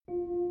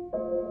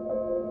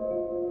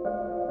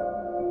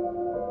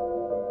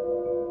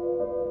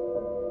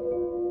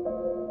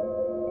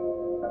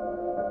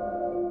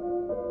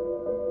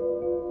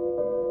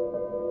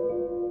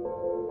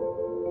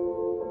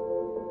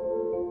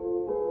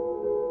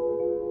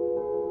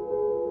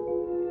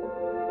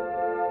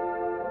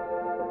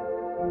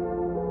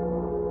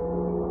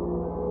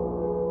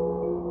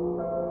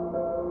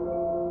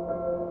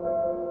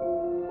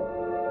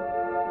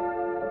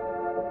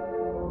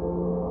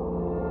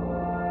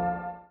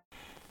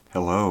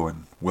Hello,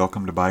 and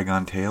welcome to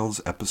Bygone Tales,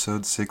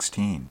 episode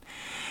 16.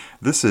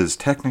 This is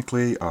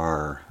technically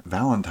our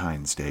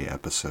Valentine's Day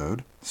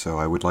episode, so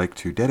I would like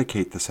to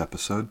dedicate this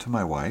episode to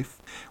my wife.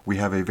 We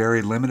have a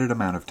very limited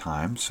amount of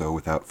time, so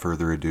without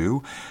further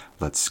ado,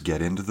 let's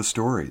get into the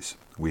stories.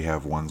 We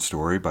have one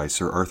story by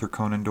Sir Arthur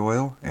Conan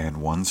Doyle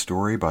and one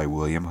story by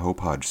William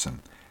Hope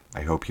Hodgson.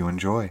 I hope you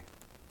enjoy.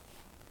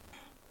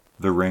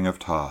 The Ring of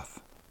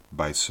Thoth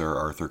by Sir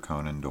Arthur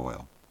Conan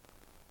Doyle.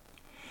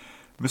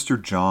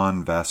 Mr.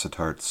 John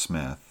Vansittart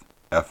Smith,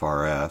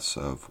 FRS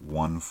of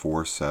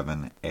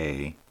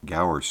 147A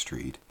Gower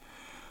Street,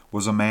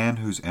 was a man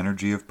whose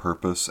energy of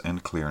purpose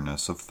and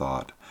clearness of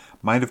thought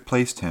might have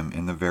placed him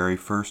in the very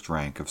first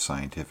rank of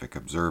scientific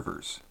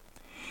observers.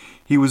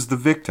 He was the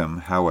victim,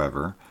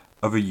 however,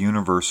 of a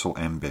universal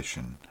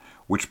ambition,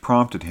 which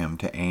prompted him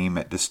to aim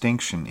at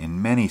distinction in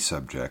many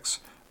subjects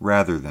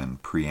rather than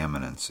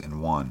preeminence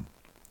in one.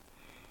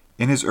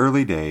 In his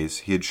early days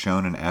he had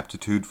shown an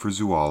aptitude for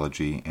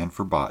zoology and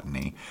for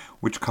botany,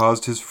 which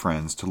caused his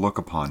friends to look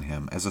upon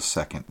him as a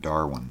second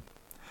Darwin.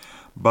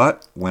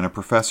 But when a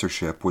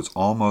professorship was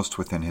almost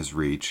within his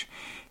reach,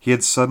 he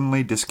had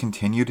suddenly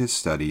discontinued his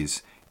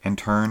studies and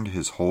turned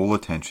his whole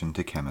attention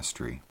to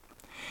chemistry.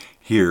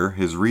 Here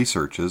his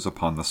researches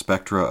upon the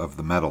spectra of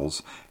the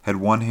metals had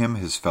won him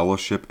his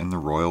fellowship in the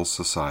Royal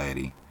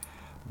Society.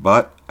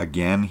 But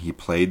again he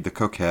played the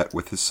coquette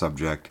with his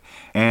subject,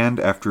 and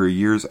after a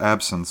year's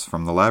absence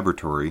from the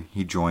laboratory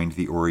he joined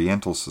the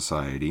Oriental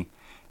Society,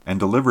 and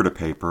delivered a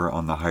paper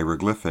on the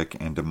hieroglyphic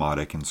and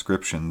demotic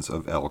inscriptions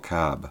of El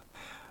Kab,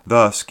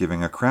 thus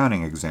giving a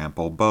crowning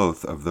example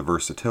both of the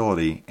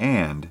versatility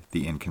and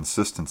the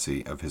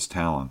inconsistency of his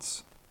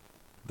talents.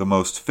 The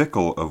most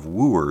fickle of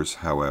wooers,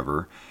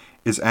 however,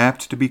 is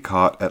apt to be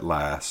caught at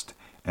last,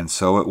 and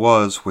so it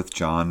was with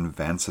John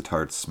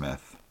Vansittart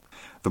Smith.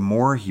 The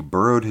more he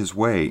burrowed his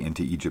way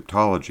into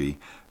Egyptology,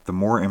 the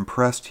more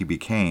impressed he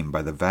became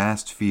by the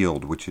vast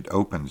field which it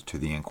opened to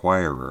the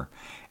inquirer,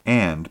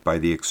 and by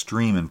the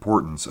extreme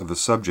importance of a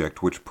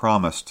subject which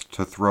promised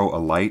to throw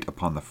a light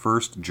upon the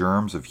first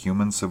germs of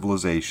human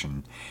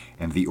civilization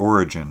and the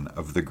origin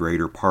of the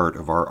greater part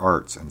of our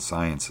arts and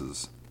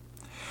sciences.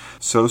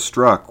 So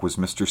struck was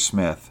Mr.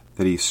 Smith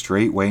that he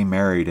straightway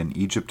married an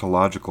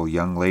Egyptological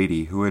young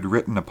lady who had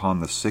written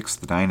upon the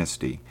 6th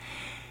dynasty,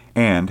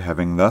 and,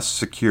 having thus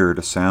secured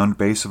a sound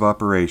base of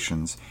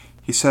operations,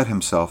 he set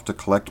himself to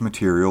collect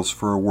materials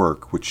for a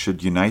work which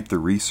should unite the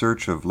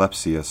research of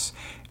Lepsius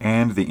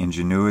and the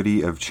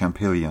ingenuity of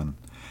Champollion.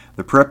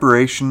 The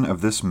preparation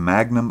of this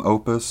magnum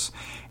opus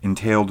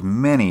entailed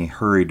many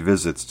hurried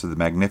visits to the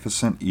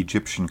magnificent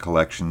Egyptian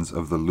collections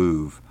of the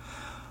Louvre,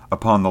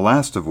 upon the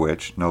last of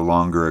which, no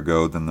longer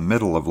ago than the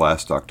middle of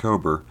last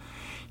October,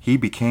 he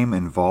became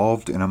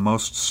involved in a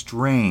most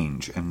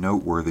strange and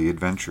noteworthy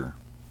adventure.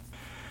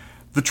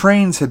 The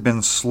trains had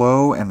been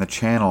slow and the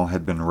channel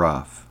had been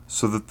rough,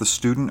 so that the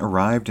student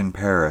arrived in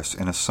Paris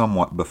in a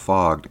somewhat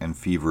befogged and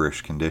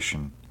feverish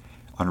condition.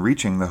 On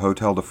reaching the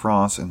Hôtel de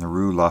France in the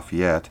Rue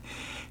Lafayette,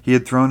 he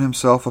had thrown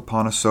himself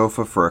upon a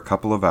sofa for a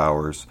couple of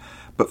hours,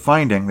 but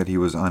finding that he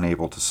was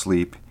unable to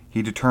sleep,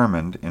 he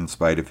determined, in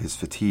spite of his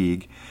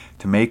fatigue,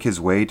 to make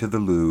his way to the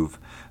Louvre,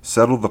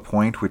 settle the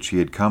point which he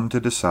had come to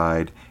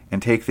decide,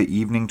 and take the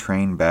evening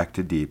train back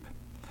to Dieppe.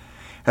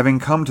 Having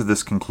come to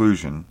this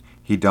conclusion,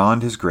 he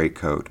donned his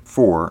greatcoat,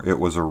 for it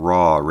was a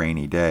raw,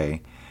 rainy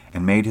day,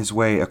 and made his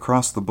way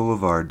across the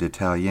Boulevard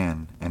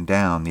d'Italienne and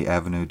down the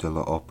Avenue de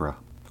l'Opéra.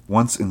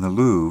 Once in the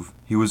Louvre,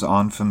 he was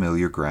on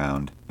familiar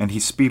ground, and he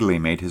speedily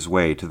made his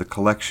way to the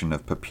collection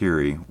of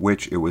papyri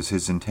which it was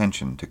his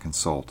intention to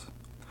consult.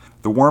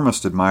 The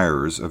warmest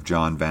admirers of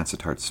John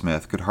Vansittart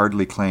Smith could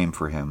hardly claim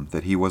for him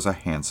that he was a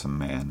handsome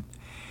man.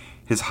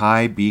 His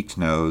high-beaked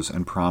nose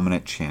and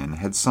prominent chin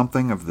had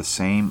something of the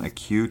same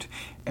acute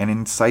and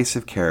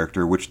incisive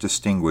character which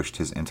distinguished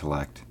his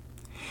intellect.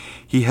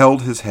 He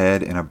held his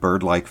head in a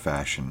bird-like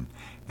fashion,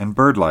 and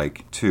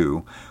bird-like,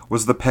 too,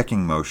 was the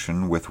pecking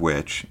motion with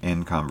which,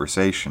 in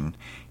conversation,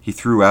 he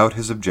threw out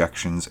his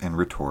objections and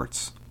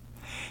retorts.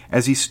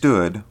 As he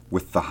stood,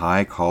 with the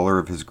high collar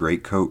of his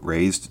greatcoat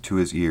raised to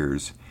his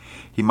ears,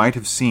 he might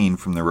have seen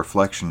from the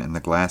reflection in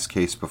the glass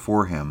case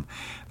before him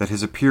that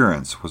his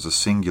appearance was a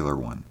singular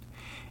one.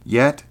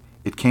 Yet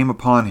it came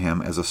upon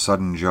him as a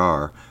sudden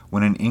jar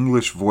when an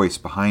English voice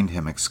behind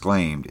him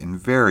exclaimed in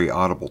very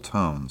audible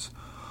tones,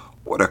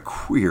 "What a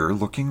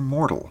queer-looking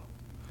mortal!"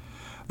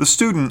 The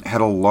student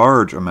had a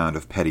large amount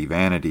of petty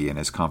vanity in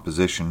his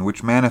composition,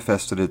 which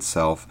manifested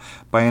itself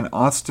by an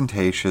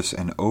ostentatious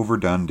and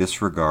overdone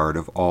disregard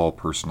of all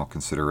personal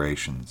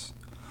considerations.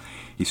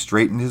 He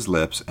straightened his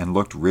lips and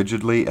looked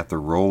rigidly at the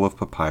roll of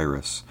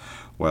papyrus,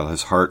 while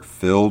his heart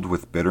filled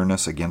with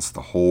bitterness against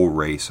the whole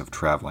race of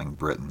traveling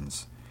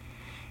Britons.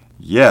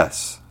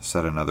 "Yes,"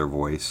 said another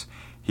voice,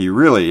 "he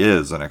really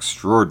is an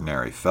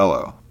extraordinary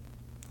fellow."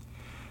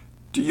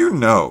 "Do you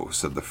know,"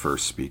 said the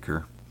first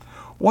speaker,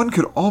 "one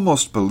could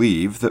almost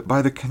believe that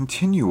by the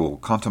continual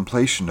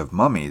contemplation of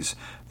mummies,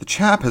 the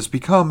chap has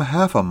become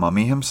half a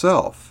mummy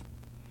himself."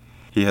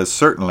 "He has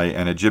certainly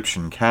an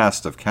Egyptian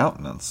cast of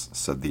countenance,"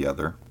 said the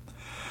other.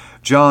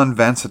 John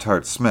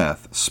Vansittart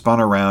Smith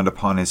spun around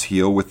upon his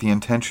heel with the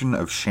intention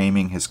of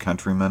shaming his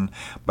countryman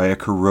by a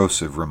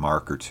corrosive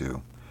remark or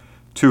two.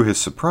 To his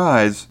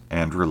surprise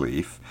and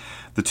relief,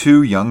 the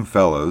two young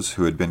fellows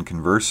who had been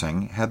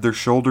conversing had their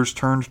shoulders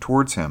turned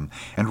towards him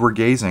and were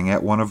gazing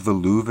at one of the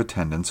Louvre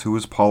attendants who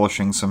was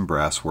polishing some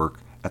brasswork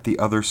at the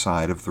other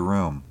side of the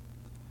room.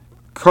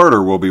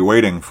 "Carter will be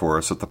waiting for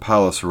us at the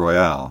Palace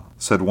Royal,"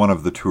 said one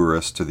of the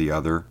tourists to the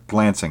other,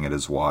 glancing at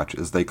his watch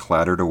as they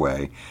clattered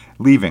away,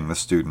 leaving the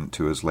student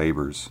to his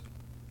labors.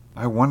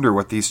 "I wonder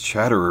what these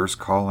chatterers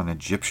call an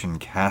Egyptian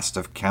cast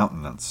of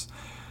countenance,"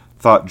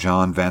 thought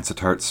John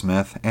Vansittart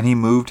Smith, and he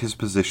moved his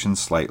position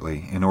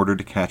slightly in order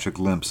to catch a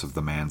glimpse of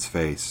the man's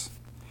face.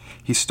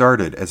 He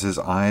started as his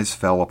eyes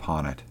fell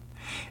upon it.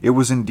 It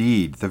was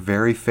indeed the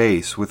very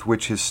face with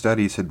which his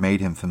studies had made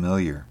him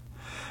familiar.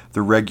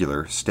 The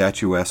regular,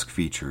 statuesque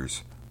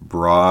features,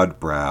 broad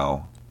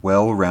brow,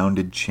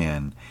 well-rounded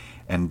chin,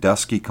 and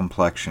dusky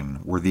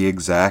complexion were the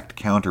exact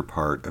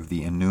counterpart of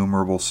the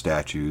innumerable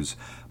statues,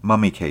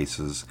 mummy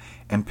cases,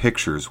 and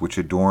pictures which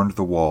adorned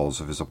the walls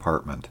of his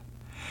apartment.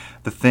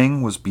 The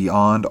thing was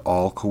beyond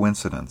all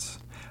coincidence.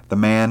 The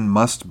man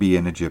must be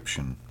an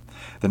Egyptian.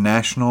 The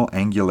national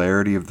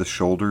angularity of the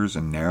shoulders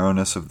and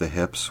narrowness of the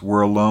hips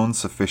were alone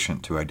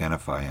sufficient to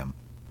identify him.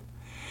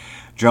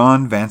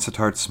 John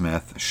Vansittart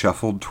Smith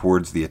shuffled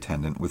towards the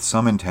attendant with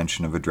some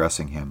intention of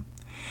addressing him.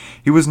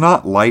 He was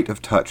not light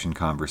of touch in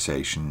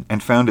conversation,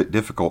 and found it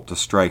difficult to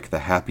strike the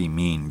happy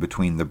mean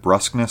between the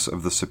brusqueness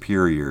of the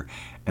superior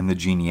and the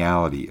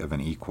geniality of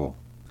an equal.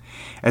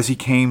 As he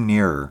came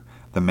nearer,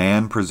 the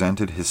man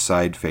presented his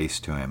side face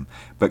to him,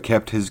 but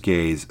kept his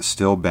gaze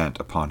still bent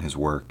upon his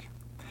work.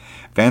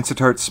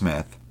 Vansittart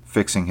Smith,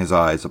 fixing his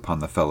eyes upon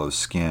the fellow's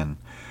skin,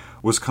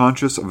 was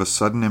conscious of a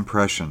sudden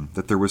impression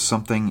that there was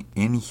something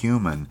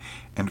inhuman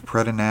and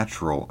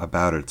preternatural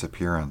about its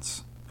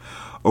appearance.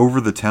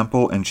 Over the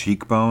temple and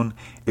cheekbone,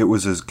 it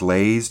was as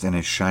glazed and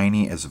as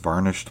shiny as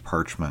varnished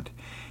parchment.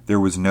 There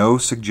was no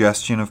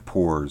suggestion of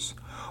pores.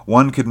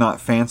 One could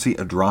not fancy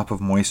a drop of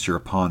moisture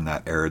upon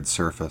that arid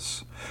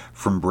surface.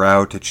 From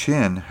brow to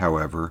chin,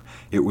 however,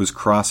 it was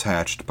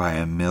cross-hatched by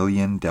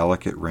 1,000,000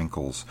 delicate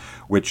wrinkles,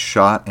 which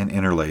shot and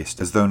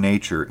interlaced as though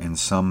nature, in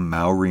some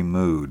Maori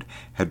mood,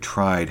 had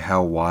tried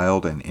how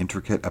wild and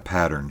intricate a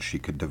pattern she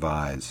could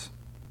devise.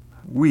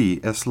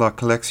 "Oui, est la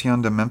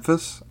collection de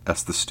Memphis?"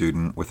 asked the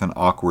student with an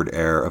awkward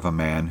air of a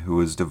man who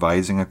was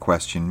devising a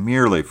question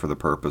merely for the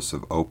purpose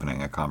of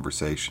opening a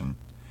conversation.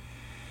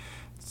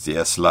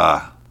 "C'est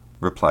cela,"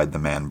 replied the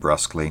man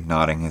brusquely,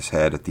 nodding his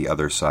head at the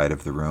other side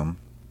of the room.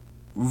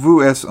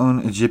 "Vous êtes un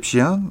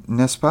Égyptien,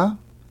 n'est-ce pas?"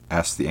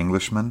 asked the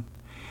Englishman.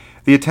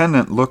 The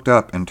attendant looked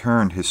up and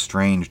turned his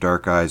strange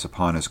dark eyes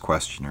upon his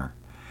questioner.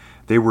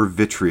 They were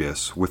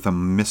vitreous, with a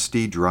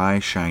misty, dry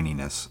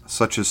shininess,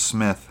 such as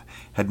Smith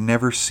had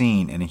never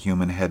seen in a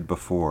human head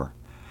before.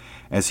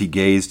 As he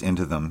gazed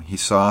into them, he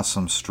saw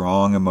some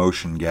strong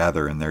emotion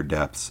gather in their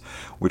depths,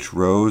 which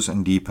rose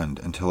and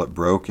deepened until it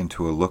broke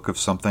into a look of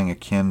something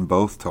akin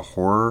both to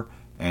horror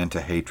and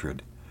to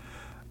hatred.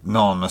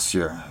 "Non,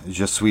 monsieur,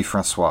 je suis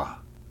François."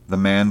 The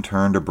man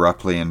turned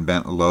abruptly and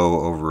bent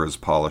low over his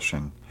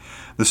polishing.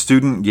 The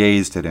student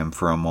gazed at him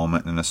for a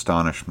moment in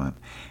astonishment,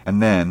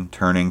 and then,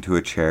 turning to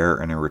a chair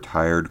in a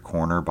retired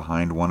corner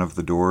behind one of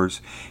the doors,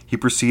 he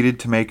proceeded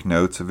to make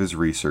notes of his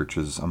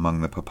researches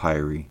among the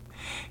papyri.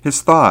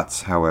 His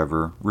thoughts,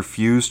 however,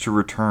 refused to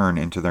return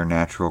into their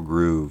natural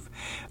groove.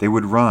 They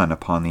would run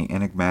upon the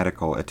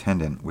enigmatical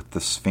attendant with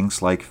the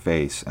sphinx-like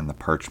face and the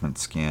parchment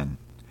skin.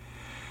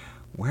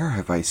 "Where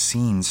have I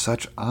seen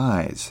such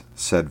eyes?"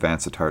 said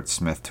Vansittart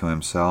Smith to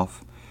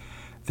himself.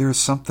 "There is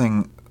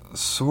something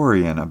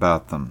saurian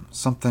about them,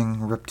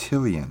 something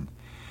reptilian.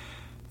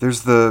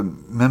 There's the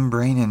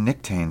membrana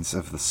nictans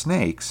of the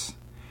snakes,"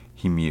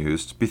 he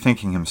mused,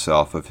 bethinking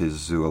himself of his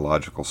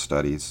zoological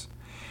studies.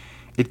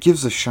 "It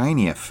gives a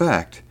shiny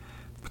effect,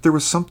 but there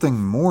was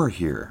something more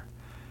here.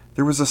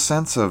 There was a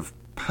sense of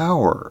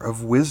power,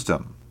 of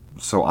wisdom,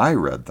 so I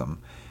read them,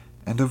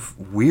 and of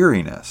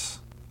weariness,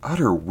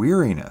 utter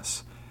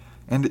weariness,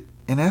 and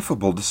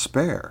ineffable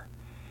despair.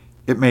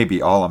 It may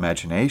be all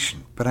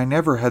imagination, but I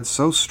never had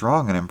so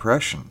strong an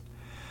impression.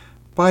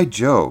 By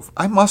Jove,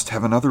 I must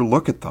have another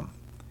look at them."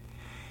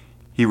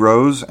 He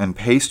rose and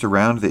paced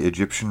around the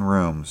Egyptian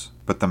rooms,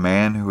 but the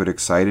man who had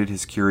excited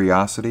his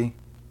curiosity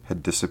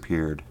had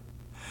disappeared.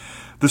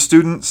 The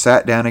student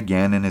sat down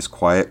again in his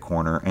quiet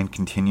corner and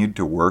continued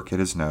to work at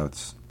his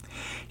notes.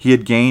 He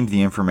had gained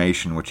the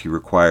information which he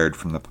required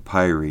from the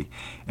papyri,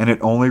 and it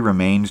only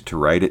remained to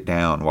write it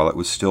down while it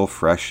was still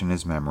fresh in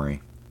his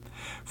memory.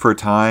 For a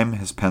time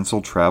his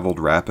pencil traveled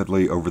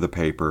rapidly over the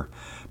paper,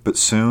 but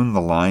soon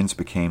the lines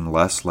became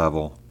less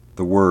level,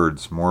 the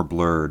words more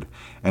blurred,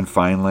 and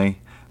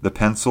finally the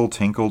pencil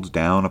tinkled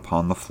down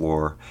upon the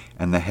floor,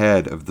 and the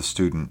head of the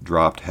student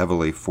dropped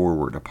heavily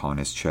forward upon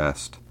his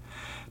chest.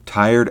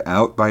 Tired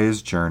out by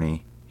his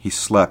journey, he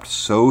slept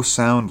so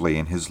soundly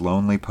in his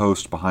lonely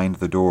post behind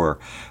the door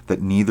that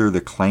neither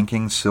the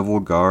clanking civil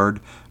guard,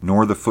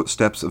 nor the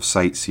footsteps of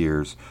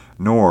sightseers,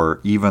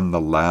 nor even the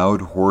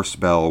loud hoarse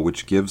bell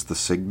which gives the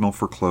signal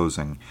for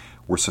closing,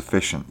 were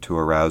sufficient to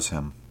arouse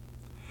him.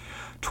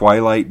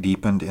 Twilight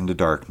deepened into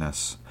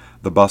darkness.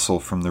 The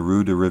bustle from the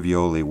Rue de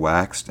Rivoli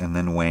waxed and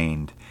then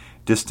waned.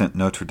 Distant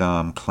Notre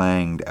Dame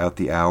clanged out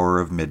the hour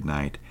of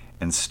midnight,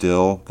 and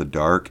still the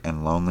dark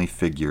and lonely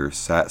figure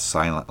sat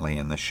silently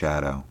in the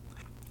shadow.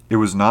 It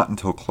was not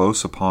until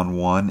close upon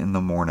 1 in the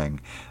morning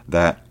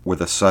that,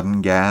 with a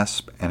sudden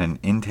gasp and an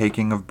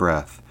intaking of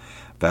breath,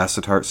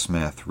 Vansittart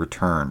Smith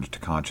returned to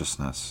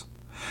consciousness.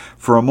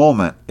 For a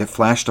moment it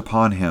flashed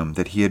upon him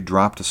that he had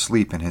dropped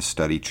asleep in his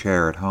study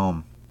chair at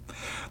home.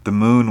 The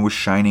moon was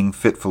shining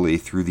fitfully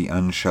through the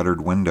unshuttered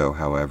window,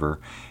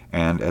 however,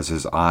 and as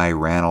his eye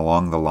ran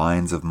along the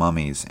lines of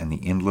mummies and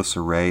the endless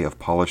array of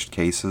polished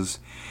cases,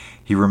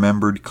 he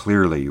remembered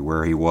clearly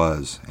where he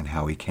was and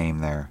how he came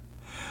there.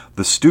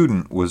 The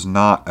student was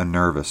not a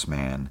nervous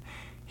man.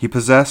 He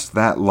possessed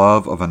that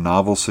love of a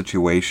novel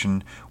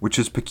situation which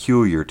is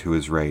peculiar to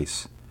his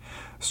race.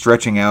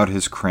 Stretching out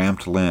his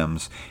cramped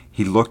limbs,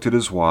 he looked at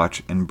his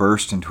watch and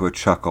burst into a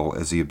chuckle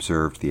as he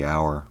observed the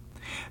hour.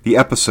 The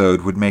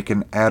episode would make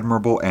an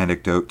admirable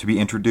anecdote to be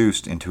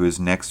introduced into his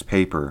next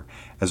paper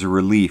as a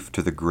relief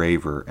to the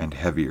graver and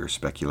heavier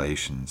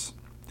speculations.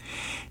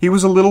 He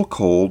was a little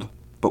cold,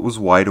 but was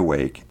wide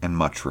awake and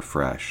much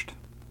refreshed.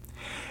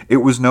 It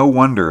was no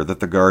wonder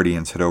that the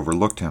guardians had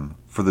overlooked him,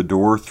 for the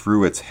door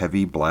threw its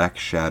heavy black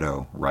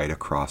shadow right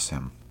across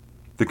him.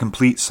 The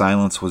complete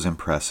silence was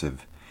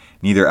impressive.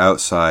 Neither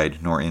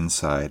outside nor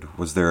inside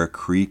was there a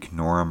creak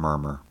nor a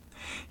murmur.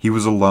 He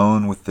was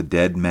alone with the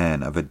dead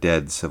men of a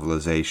dead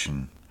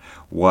civilization.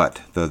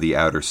 What though the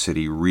outer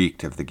city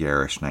reeked of the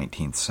garish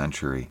 19th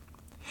century?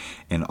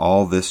 In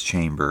all this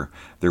chamber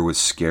there was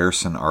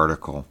scarce an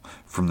article,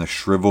 from the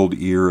shriveled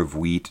ear of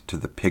wheat to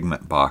the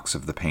pigment box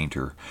of the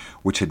painter,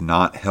 which had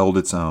not held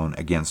its own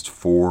against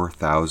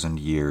 4,000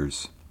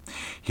 years.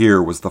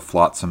 Here was the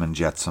flotsam and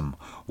jetsam,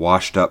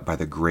 washed up by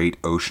the great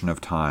ocean of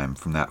time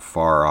from that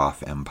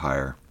far-off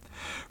empire.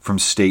 From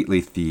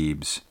stately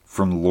Thebes,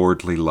 from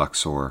lordly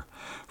Luxor,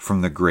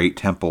 from the great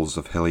temples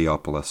of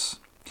Heliopolis.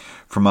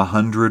 From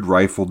 100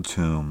 rifled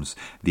tombs,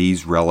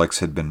 these relics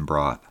had been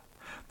brought.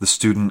 The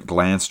student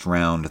glanced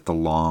round at the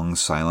long,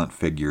 silent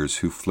figures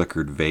who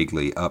flickered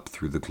vaguely up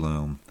through the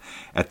gloom,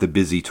 at the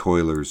busy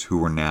toilers who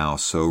were now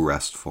so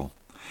restful,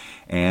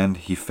 and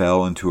he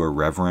fell into a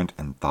reverent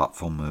and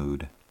thoughtful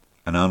mood.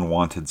 An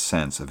unwonted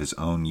sense of his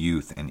own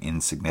youth and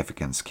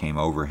insignificance came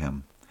over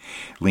him.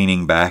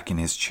 Leaning back in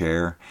his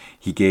chair,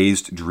 he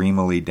gazed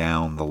dreamily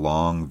down the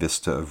long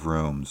vista of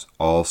rooms,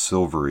 all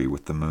silvery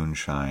with the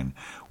moonshine,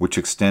 which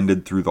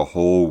extended through the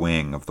whole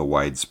wing of the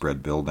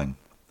widespread building.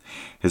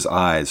 His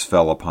eyes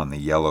fell upon the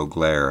yellow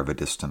glare of a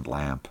distant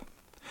lamp.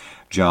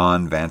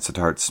 John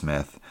Vansittart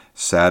Smith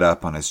sat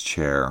up on his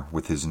chair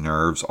with his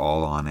nerves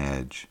all on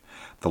edge.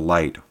 The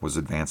light was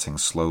advancing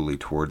slowly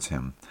towards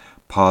him,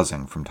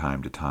 pausing from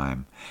time to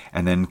time,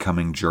 and then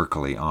coming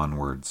jerkily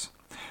onwards.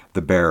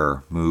 The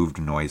bearer moved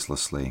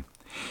noiselessly.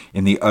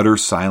 In the utter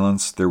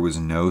silence there was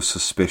no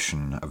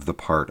suspicion of the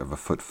part of a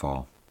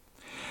footfall.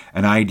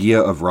 An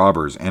idea of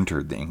robbers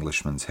entered the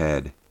Englishman's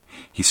head.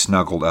 He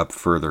snuggled up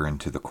further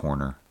into the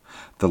corner.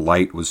 The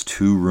light was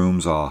 2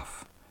 rooms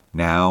off.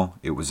 Now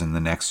it was in the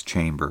next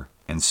chamber,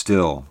 and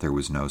still there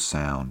was no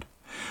sound.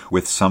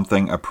 With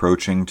something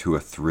approaching to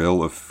a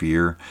thrill of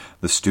fear,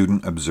 the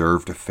student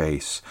observed a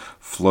face,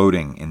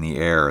 floating in the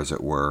air as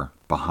it were,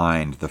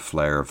 behind the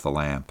flare of the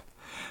lamp.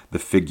 The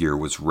figure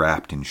was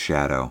wrapped in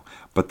shadow,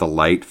 but the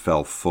light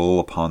fell full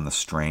upon the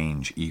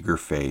strange, eager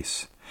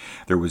face.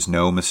 There was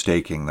no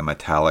mistaking the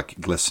metallic,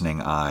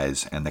 glistening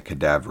eyes and the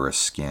cadaverous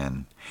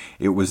skin.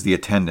 It was the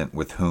attendant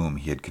with whom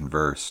he had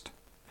conversed.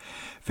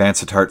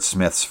 Vansittart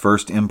Smith's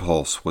first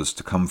impulse was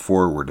to come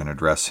forward and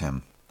address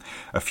him.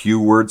 A few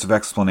words of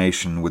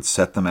explanation would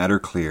set the matter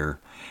clear,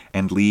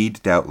 and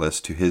lead,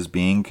 doubtless, to his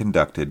being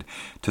conducted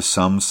to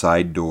some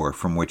side door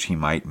from which he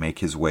might make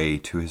his way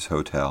to his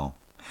hotel.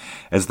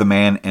 As the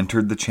man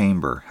entered the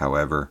chamber,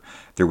 however,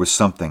 there was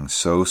something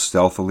so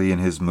stealthily in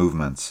his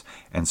movements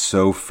and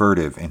so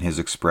furtive in his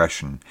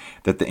expression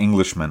that the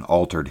Englishman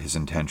altered his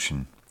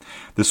intention.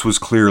 This was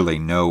clearly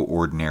no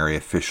ordinary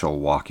official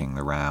walking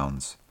the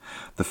rounds.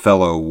 The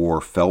fellow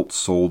wore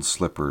felt-soled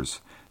slippers,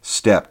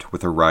 stepped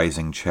with a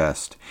rising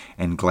chest,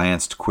 and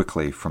glanced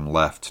quickly from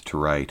left to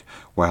right,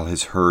 while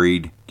his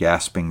hurried,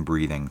 gasping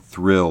breathing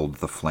thrilled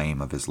the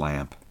flame of his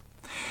lamp.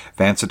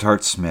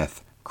 Vansittart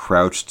Smith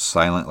crouched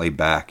silently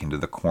back into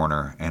the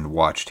corner and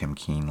watched him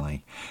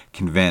keenly,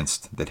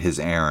 convinced that his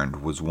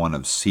errand was one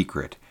of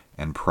secret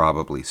and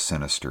probably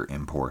sinister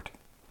import.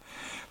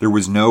 There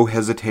was no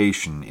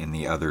hesitation in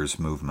the other's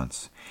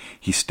movements.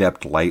 He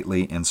stepped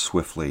lightly and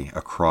swiftly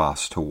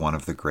across to one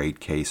of the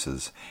great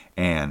cases,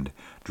 and,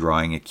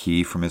 drawing a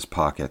key from his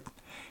pocket,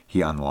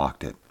 he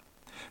unlocked it.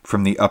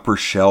 From the upper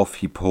shelf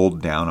he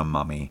pulled down a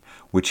mummy,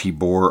 which he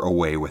bore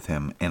away with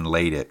him, and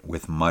laid it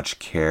with much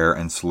care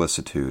and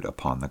solicitude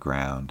upon the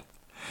ground.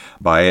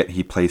 By it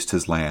he placed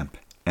his lamp,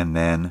 and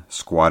then,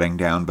 squatting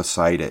down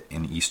beside it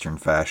in Eastern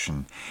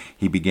fashion,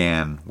 he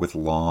began, with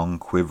long,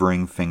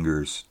 quivering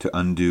fingers, to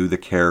undo the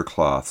care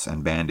cloths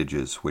and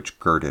bandages which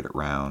girded it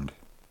round.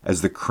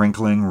 As the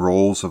crinkling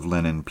rolls of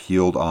linen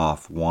peeled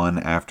off one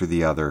after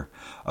the other,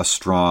 a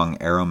strong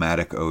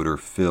aromatic odor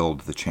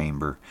filled the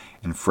chamber,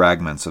 and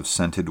fragments of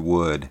scented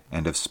wood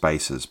and of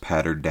spices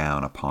pattered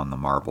down upon the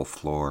marble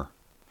floor.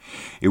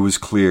 It was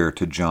clear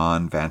to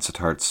John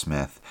Vansittart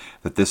Smith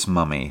that this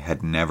mummy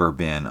had never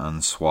been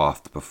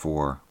unswathed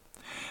before.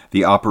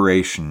 The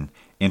operation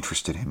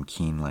interested him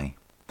keenly.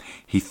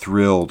 He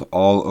thrilled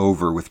all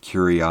over with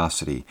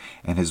curiosity,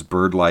 and his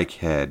bird-like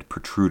head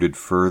protruded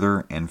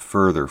further and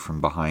further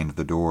from behind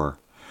the door.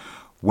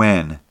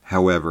 When,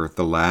 however,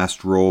 the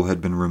last roll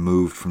had been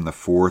removed from the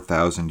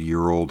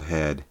 4,000-year-old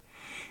head,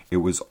 it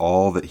was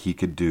all that he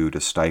could do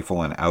to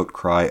stifle an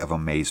outcry of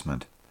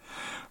amazement.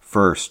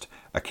 First,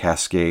 a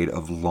cascade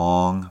of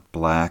long,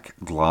 black,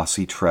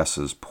 glossy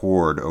tresses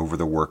poured over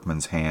the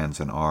workman's hands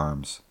and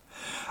arms.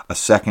 A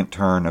second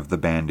turn of the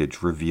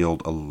bandage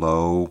revealed a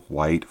low,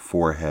 white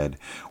forehead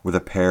with a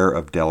pair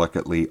of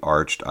delicately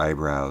arched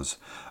eyebrows.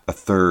 A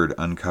third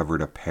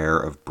uncovered a pair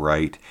of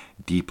bright,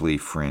 deeply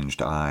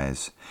fringed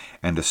eyes,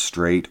 and a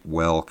straight,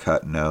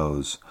 well-cut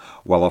nose,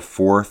 while a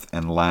fourth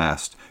and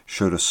last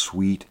showed a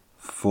sweet,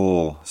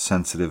 full,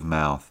 sensitive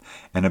mouth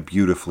and a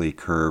beautifully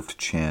curved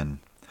chin.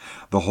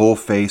 The whole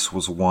face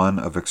was one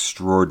of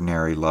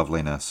extraordinary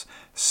loveliness,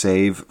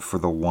 save for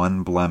the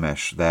one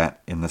blemish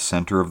that, in the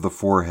center of the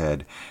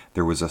forehead,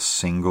 there was a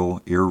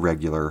single,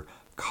 irregular,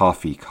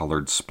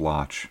 coffee-colored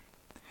splotch.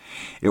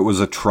 It was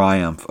a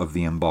triumph of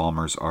the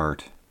embalmer's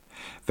art.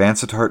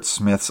 Vansittart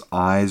Smith's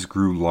eyes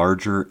grew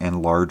larger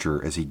and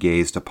larger as he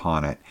gazed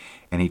upon it,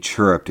 and he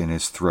chirruped in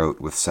his throat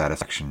with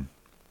satisfaction.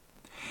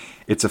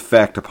 Its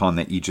effect upon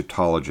the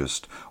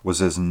Egyptologist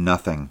was as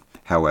nothing,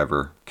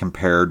 however,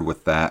 compared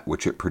with that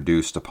which it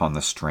produced upon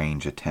the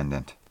strange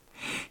attendant.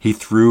 He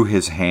threw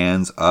his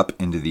hands up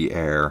into the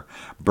air,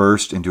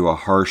 burst into a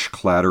harsh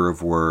clatter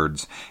of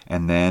words,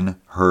 and then,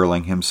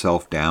 hurling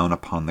himself down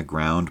upon the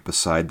ground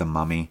beside the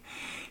mummy,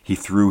 he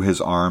threw his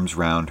arms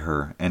round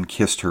her and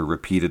kissed her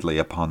repeatedly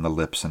upon the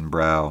lips and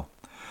brow.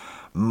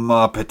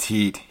 "Ma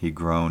petite," he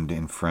groaned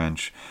in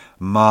French,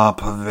 "ma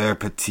pauvre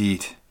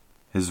petite."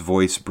 His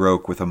voice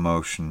broke with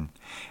emotion,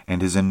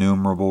 and his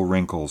innumerable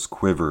wrinkles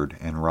quivered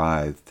and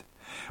writhed.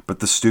 But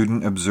the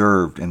student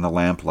observed in the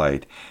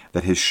lamplight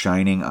that his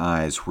shining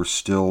eyes were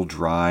still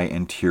dry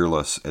and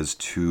tearless as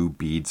two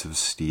beads of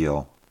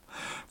steel.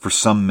 For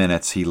some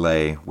minutes he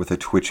lay, with a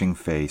twitching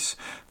face,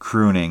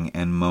 crooning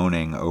and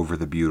moaning over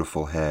the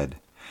beautiful head.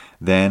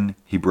 Then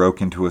he broke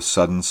into a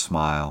sudden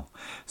smile,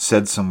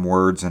 said some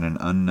words in an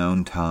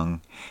unknown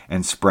tongue,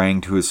 and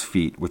sprang to his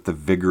feet with the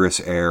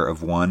vigorous air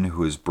of one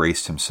who has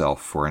braced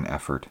himself for an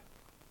effort.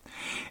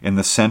 In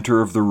the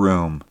center of the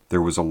room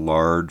there was a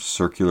large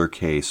circular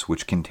case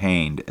which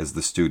contained, as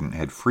the student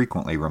had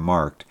frequently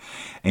remarked,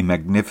 a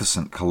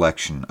magnificent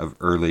collection of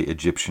early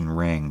Egyptian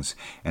rings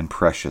and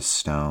precious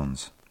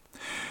stones.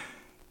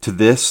 To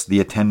this the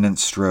attendant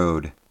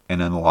strode,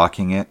 and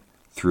unlocking it,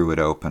 threw it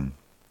open.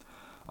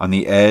 On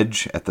the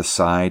edge at the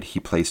side he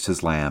placed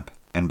his lamp,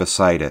 and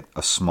beside it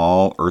a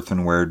small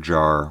earthenware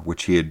jar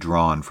which he had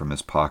drawn from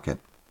his pocket.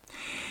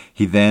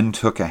 He then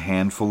took a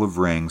handful of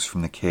rings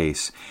from the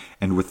case,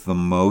 and with the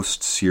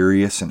most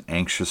serious and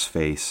anxious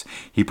face,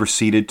 he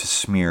proceeded to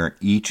smear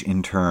each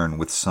in turn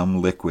with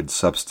some liquid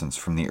substance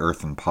from the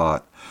earthen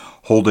pot,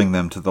 holding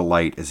them to the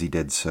light as he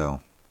did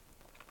so.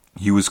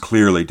 He was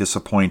clearly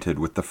disappointed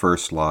with the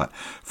first lot,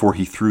 for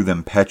he threw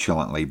them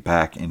petulantly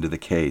back into the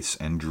case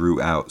and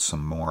drew out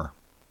some more.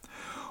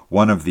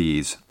 One of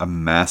these, a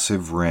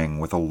massive ring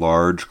with a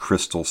large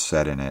crystal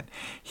set in it,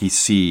 he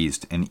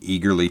seized and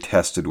eagerly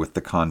tested with the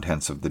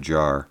contents of the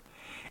jar.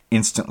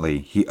 Instantly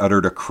he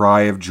uttered a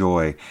cry of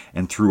joy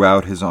and threw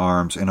out his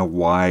arms in a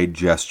wide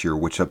gesture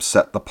which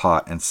upset the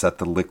pot and set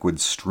the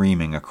liquid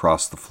streaming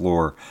across the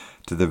floor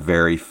to the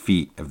very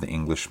feet of the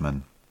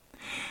Englishman.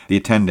 The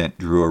attendant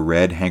drew a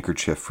red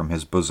handkerchief from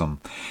his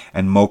bosom,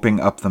 and moping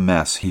up the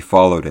mess, he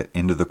followed it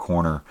into the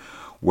corner,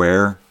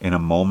 where, in a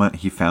moment,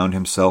 he found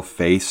himself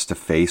face to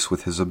face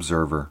with his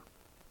observer.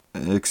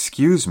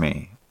 "Excuse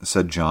me,"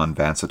 said John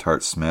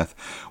Vansittart Smith,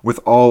 with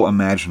all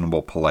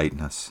imaginable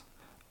politeness.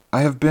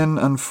 "I have been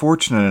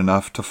unfortunate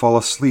enough to fall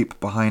asleep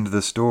behind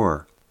this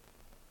door."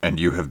 "And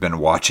you have been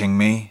watching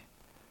me?"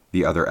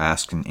 the other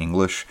asked in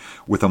English,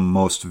 with a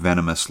most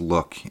venomous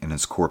look in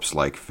his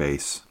corpse-like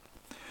face.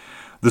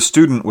 The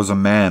student was a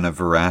man of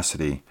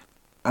veracity.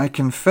 "I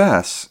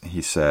confess,"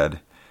 he said,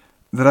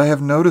 "that I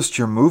have noticed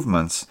your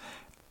movements,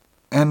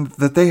 and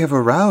that they have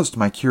aroused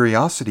my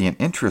curiosity and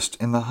interest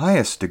in the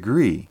highest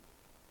degree."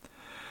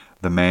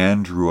 The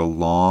man drew a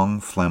long,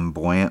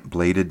 flamboyant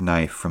bladed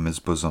knife from his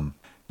bosom.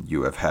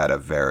 "You have had a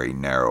very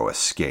narrow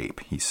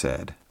escape," he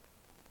said.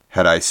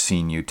 "Had I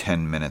seen you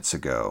 10 minutes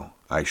ago,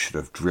 I should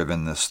have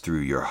driven this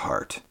through your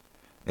heart.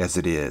 As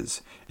it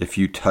is, if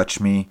you touch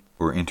me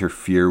or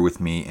interfere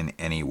with me in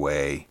any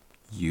way,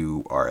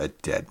 you are a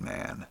dead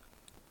man."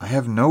 "I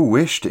have no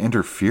wish to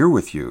interfere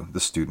with you,"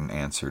 the student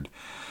answered.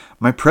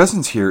 "My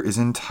presence here is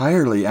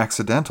entirely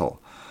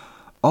accidental.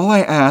 All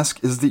I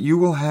ask is that you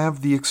will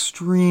have the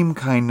extreme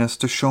kindness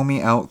to show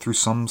me out through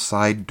some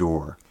side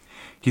door."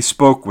 He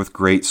spoke with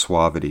great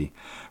suavity,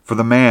 for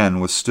the man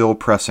was still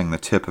pressing the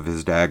tip of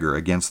his dagger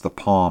against the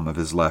palm of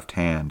his left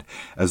hand,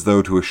 as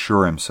though to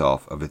assure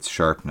himself of its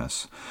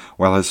sharpness,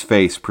 while his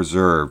face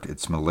preserved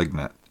its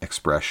malignant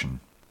expression.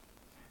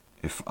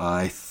 "If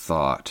I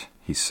thought,"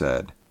 he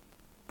said,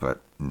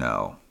 "but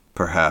no,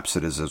 perhaps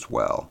it is as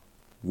well.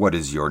 What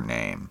is your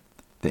name?"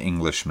 The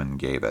Englishman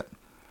gave it.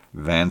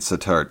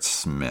 "Vansittart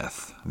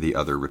Smith," the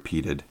other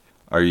repeated.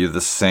 "Are you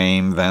the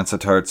same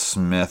Vansittart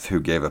Smith who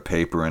gave a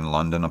paper in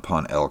London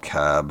upon El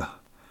Kab?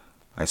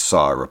 I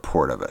saw a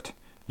report of it.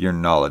 Your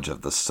knowledge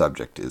of the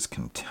subject is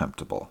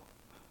contemptible."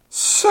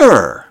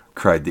 "Sir!"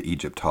 cried the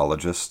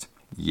Egyptologist.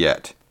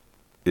 "Yet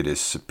it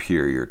is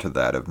superior to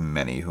that of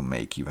many who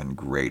make even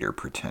greater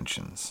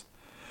pretensions.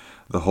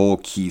 The whole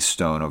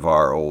keystone of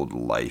our old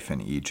life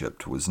in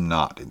Egypt was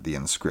not the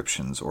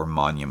inscriptions or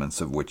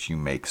monuments of which you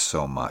make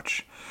so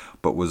much,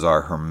 but was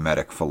our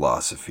hermetic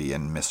philosophy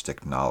and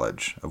mystic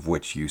knowledge, of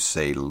which you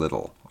say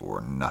little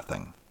or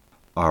nothing."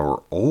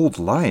 "Our old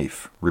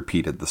life,"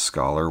 repeated the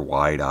scholar,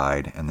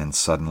 wide-eyed, and then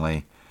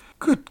suddenly,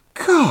 "Good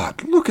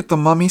God, look at the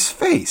mummy's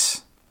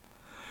face!"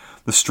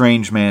 The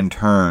strange man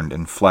turned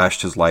and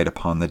flashed his light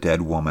upon the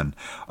dead woman,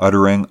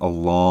 uttering a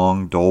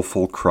long,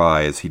 doleful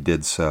cry as he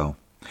did so.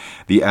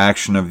 The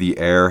action of the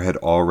air had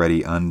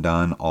already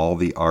undone all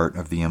the art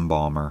of the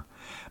embalmer.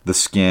 The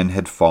skin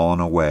had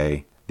fallen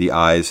away, the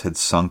eyes had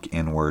sunk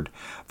inward,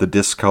 the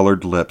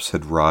discolored lips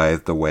had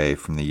writhed away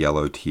from the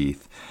yellow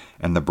teeth,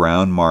 and the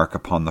brown mark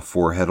upon the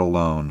forehead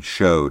alone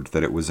showed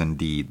that it was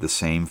indeed the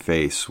same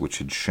face which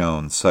had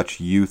shown such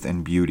youth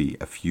and beauty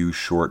a few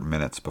short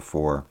minutes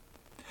before.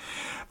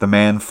 The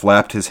man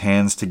flapped his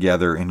hands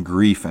together in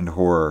grief and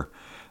horror.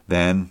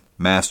 Then,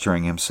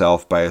 mastering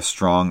himself by a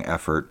strong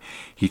effort,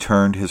 he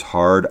turned his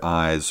hard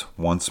eyes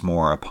once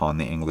more upon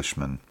the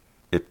Englishman.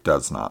 "It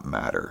does not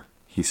matter,"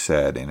 he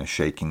said in a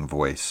shaking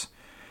voice.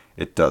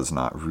 "It does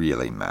not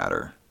really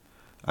matter.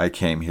 I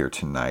came here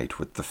tonight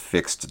with the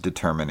fixed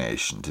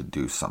determination to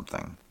do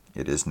something.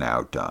 It is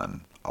now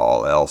done.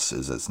 All else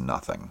is as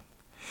nothing.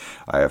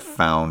 I have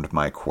found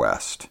my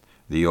quest.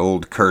 The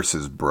old curse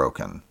is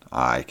broken.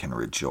 I can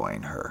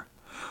rejoin her.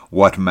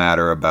 What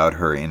matter about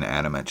her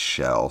inanimate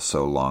shell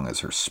so long as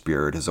her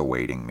spirit is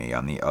awaiting me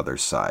on the other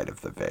side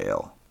of the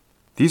veil?"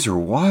 "These are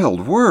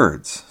wild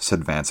words,"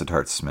 said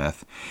Vansittart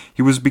Smith.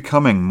 He was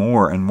becoming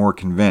more and more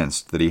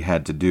convinced that he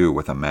had to do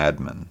with a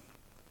madman.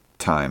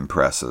 "Time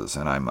presses,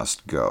 and I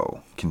must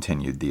go,"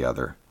 continued the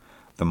other.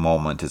 "The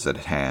moment is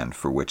at hand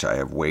for which I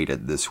have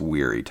waited this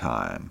weary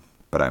time,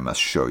 but I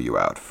must show you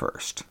out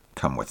first.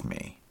 Come with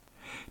me."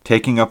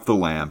 Taking up the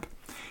lamp,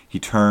 he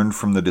turned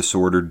from the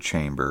disordered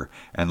chamber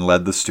and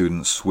led the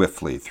student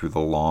swiftly through the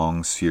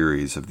long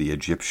series of the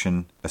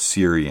Egyptian,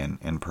 Assyrian,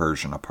 and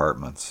Persian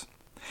apartments.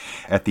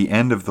 At the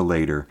end of the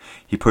later,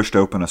 he pushed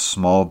open a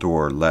small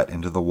door let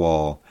into the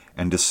wall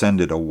and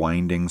descended a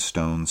winding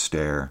stone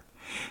stair.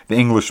 The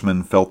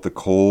Englishman felt the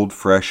cold,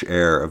 fresh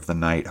air of the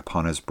night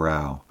upon his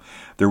brow.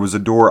 There was a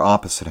door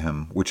opposite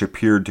him which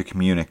appeared to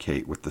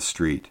communicate with the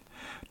street.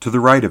 To the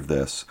right of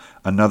this,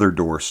 another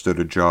door stood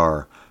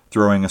ajar,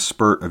 throwing a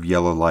spurt of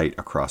yellow light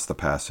across the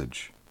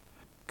passage.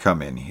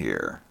 "Come in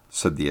here,"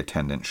 said the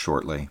attendant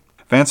shortly.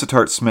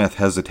 Vansittart Smith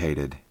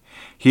hesitated.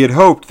 He had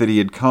hoped that he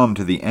had come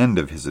to the end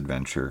of his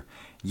adventure,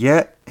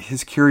 yet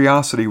his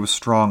curiosity was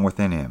strong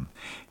within him.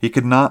 He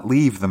could not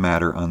leave the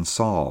matter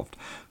unsolved,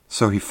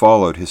 so he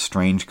followed his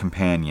strange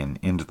companion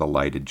into the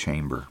lighted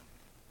chamber.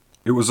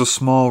 It was a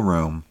small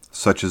room,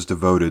 such as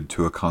devoted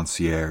to a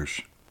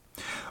concierge.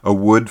 A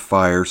wood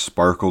fire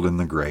sparkled in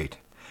the grate.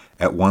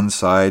 At one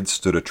side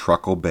stood a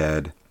truckle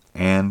bed,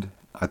 and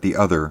at the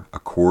other a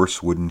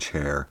coarse wooden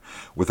chair,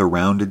 with a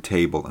rounded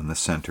table in the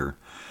center,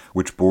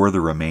 which bore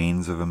the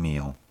remains of a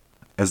meal.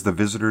 As the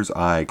visitor's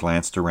eye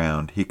glanced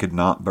around, he could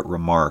not but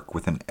remark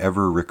with an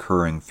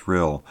ever-recurring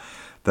thrill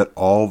that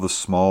all the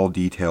small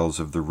details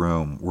of the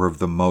room were of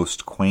the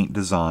most quaint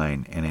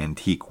design and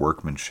antique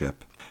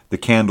workmanship. The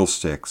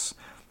candlesticks,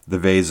 the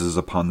vases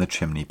upon the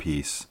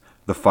chimney-piece,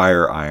 the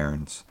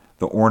fire-irons,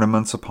 the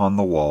ornaments upon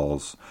the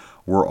walls,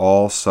 were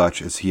all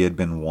such as he had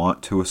been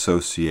wont to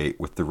associate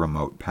with the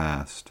remote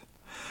past.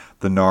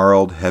 The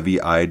gnarled,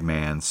 heavy-eyed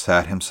man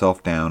sat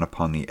himself down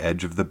upon the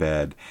edge of the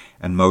bed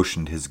and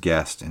motioned his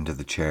guest into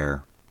the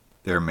chair.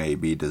 "There may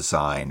be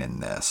design in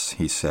this,"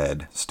 he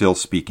said, still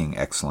speaking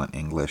excellent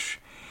English.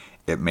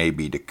 "It may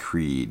be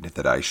decreed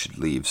that I should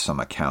leave some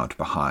account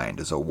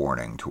behind as a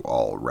warning to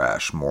all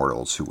rash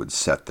mortals who would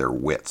set their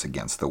wits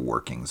against the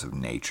workings of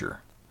nature.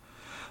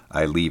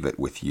 I leave it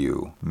with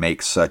you.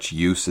 Make such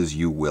use as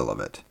you will of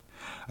it.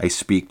 I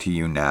speak to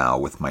you now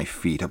with my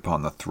feet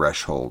upon the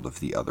threshold of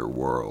the other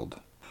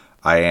world.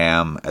 I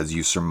am, as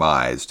you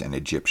surmised, an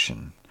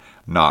Egyptian.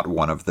 not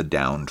one of the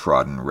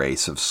downtrodden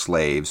race of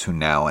slaves who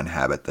now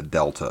inhabit the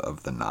delta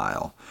of the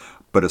Nile,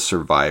 but a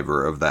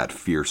survivor of that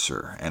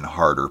fiercer and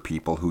harder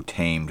people who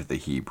tamed the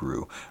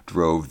Hebrew,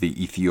 drove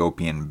the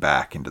Ethiopian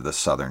back into the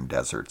southern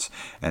deserts,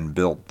 and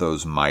built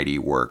those mighty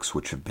works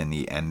which have been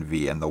the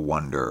envy and the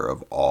wonder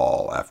of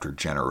all after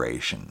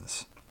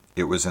generations.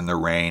 It was in the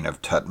reign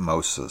of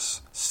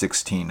Tutmosis,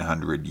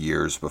 1600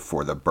 years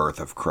before the birth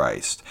of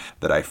Christ,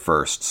 that I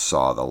first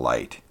saw the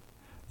light.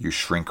 You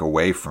shrink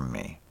away from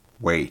me.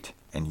 Wait,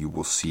 and you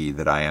will see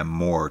that I am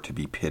more to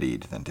be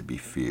pitied than to be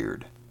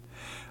feared.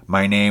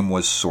 My name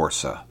was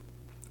Sorsa.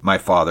 My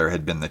father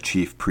had been the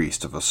chief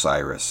priest of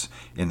Osiris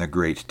in the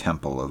great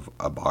temple of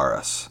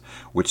Abaris,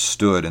 which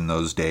stood in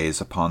those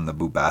days upon the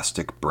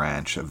Bubastic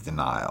branch of the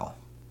Nile.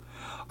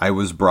 I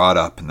was brought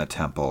up in the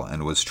temple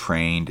and was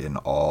trained in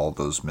all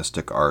those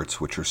mystic arts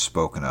which are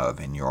spoken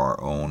of in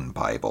your own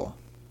Bible.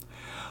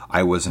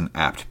 I was an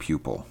apt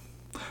pupil.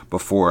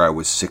 Before I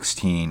was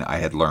 16, I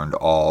had learned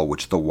all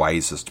which the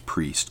wisest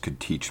priest could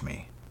teach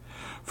me.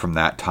 From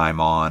that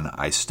time on,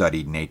 I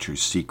studied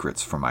nature's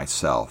secrets for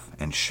myself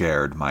and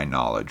shared my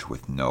knowledge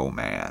with no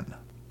man.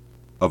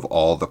 Of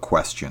all the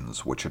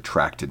questions which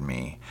attracted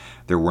me,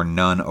 there were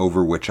none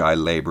over which I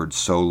labored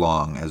so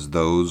long as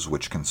those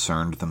which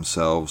concerned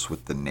themselves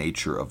with the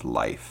nature of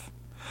life.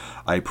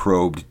 I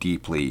probed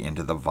deeply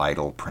into the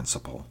vital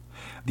principle.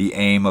 The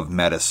aim of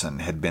medicine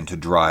had been to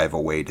drive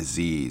away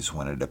disease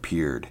when it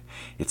appeared.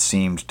 It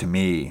seemed to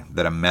me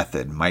that a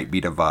method might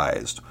be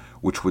devised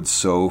which would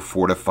so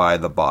fortify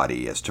the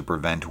body as to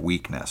prevent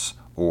weakness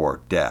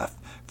or death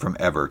from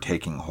ever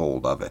taking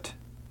hold of it.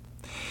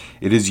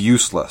 It is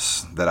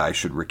useless that I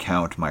should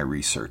recount my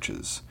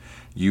researches.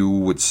 You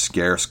would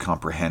scarce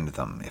comprehend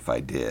them if I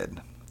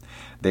did.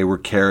 They were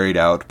carried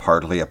out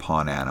partly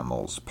upon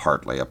animals,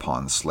 partly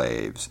upon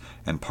slaves,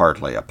 and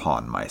partly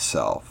upon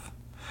myself.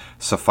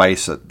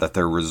 Suffice it that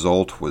their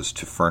result was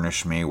to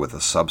furnish me with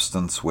a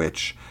substance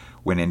which,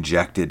 when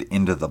injected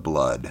into the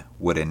blood,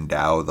 would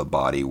endow the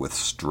body with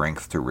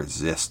strength to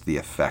resist the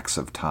effects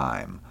of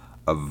time,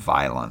 of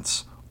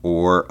violence,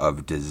 or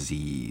of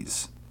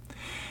disease.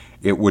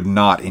 It would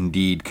not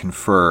indeed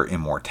confer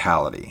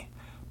immortality,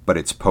 but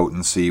its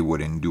potency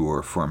would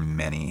endure for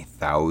many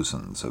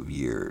thousands of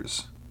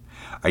years.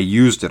 I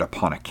used it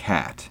upon a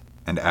cat,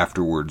 and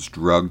afterwards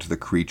drugged the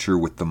creature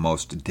with the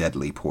most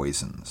deadly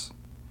poisons.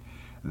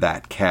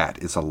 That cat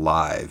is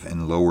alive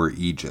in Lower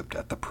Egypt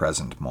at the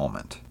present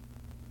moment.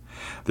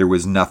 There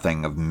was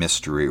nothing of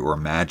mystery or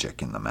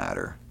magic in the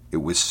matter. It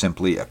was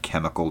simply a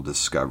chemical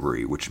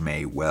discovery which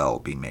may well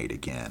be made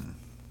again.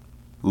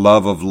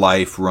 Love of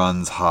life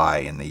runs high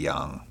in the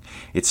young.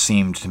 It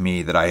seemed to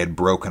me that I had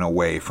broken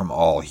away from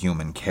all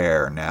human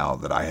care now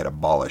that I had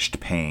abolished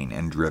pain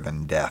and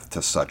driven death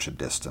to such a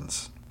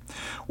distance.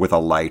 With a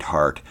light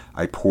heart,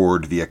 I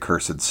poured the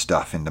accursed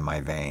stuff into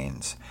my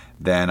veins.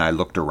 Then I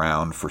looked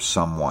around for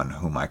someone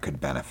whom I could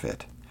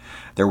benefit.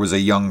 There was a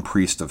young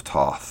priest of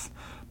Thoth,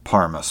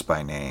 Parmus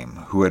by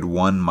name, who had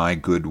won my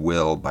good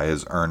will by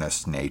his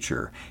earnest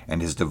nature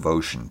and his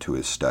devotion to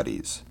his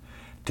studies.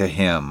 To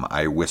him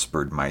I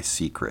whispered my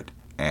secret,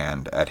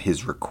 and, at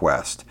his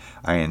request,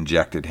 I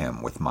injected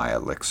him with my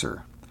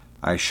elixir.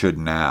 I should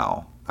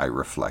now, I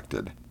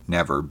reflected,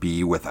 never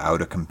be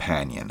without a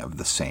companion of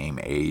the same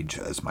age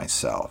as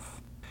myself.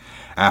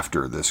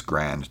 After this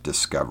grand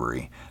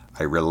discovery,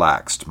 I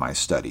relaxed my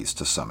studies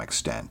to some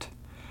extent,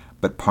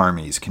 but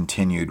Parmes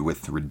continued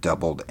with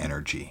redoubled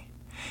energy.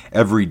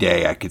 Every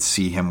day I could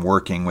see him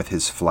working with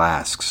his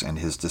flasks and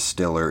his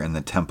distiller in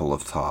the temple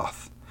of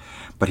Thoth,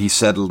 but he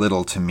said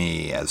little to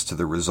me as to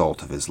the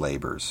result of his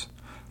labors.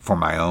 For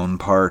my own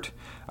part,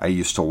 I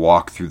used to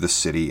walk through the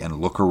city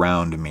and look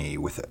around me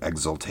with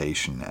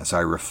exultation as I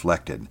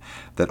reflected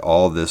that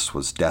all this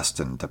was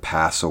destined to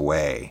pass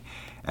away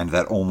and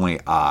that only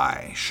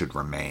I should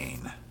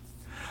remain.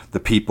 The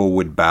people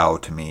would bow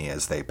to me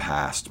as they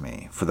passed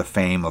me, for the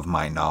fame of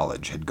my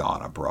knowledge had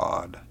gone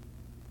abroad.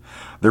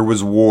 There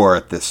was war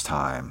at this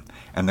time,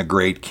 and the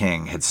great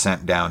king had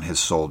sent down his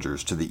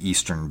soldiers to the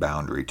eastern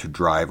boundary to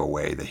drive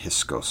away the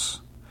Hyksos.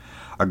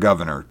 A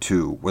governor,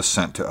 too, was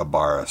sent to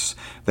Abaris,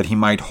 that he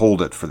might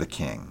hold it for the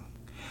king.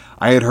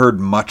 I had heard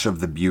much of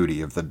the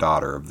beauty of the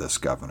daughter of this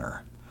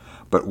governor,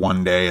 but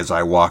one day as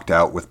I walked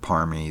out with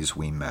Parmes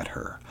we met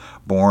her,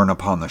 borne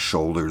upon the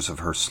shoulders of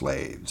her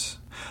slaves.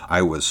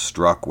 I was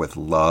struck with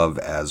love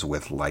as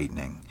with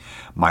lightning.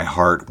 My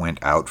heart went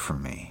out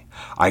from me.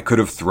 I could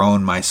have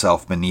thrown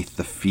myself beneath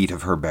the feet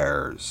of her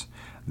bearers.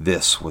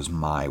 This was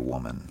my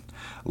woman.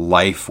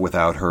 Life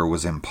without her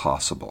was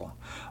impossible.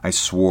 I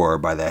swore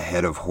by the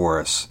head of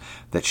Horus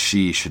that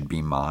she should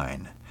be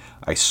mine.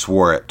 I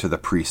swore it to the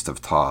priest of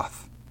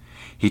Thoth.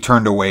 He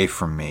turned away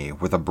from me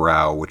with a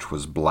brow which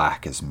was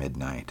black as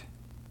midnight.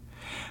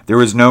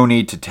 There is no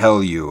need to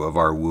tell you of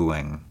our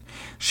wooing.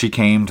 She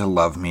came to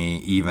love me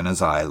even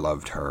as I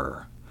loved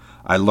her.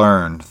 I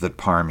learned that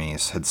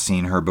Parmes had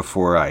seen her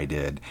before I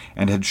did,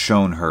 and had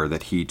shown her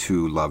that he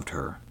too loved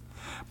her.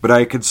 But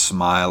I could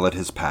smile at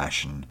his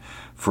passion,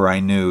 for I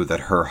knew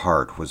that her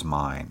heart was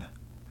mine.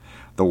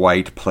 The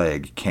white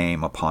plague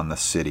came upon the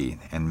city,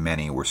 and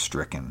many were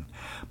stricken.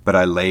 But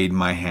I laid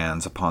my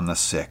hands upon the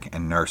sick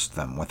and nursed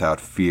them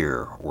without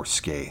fear or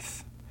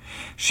scathe.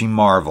 She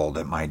marveled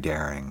at my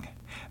daring.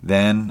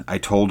 Then I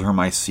told her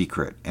my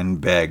secret and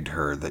begged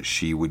her that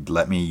she would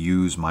let me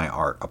use my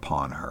art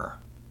upon her.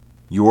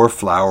 Your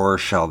flower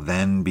shall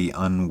then be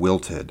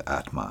unwilted,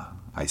 Atma,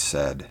 I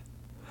said.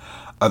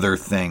 Other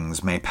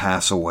things may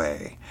pass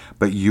away,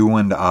 but you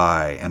and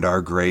I and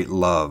our great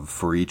love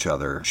for each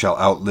other shall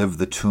outlive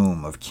the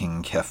tomb of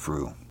King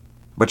Khepru.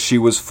 But she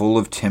was full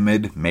of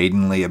timid,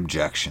 maidenly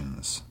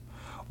objections.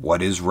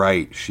 What is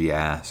right, she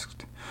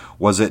asked.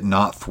 Was it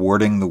not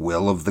thwarting the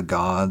will of the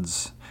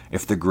gods?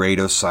 If the great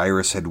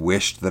Osiris had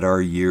wished that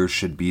our years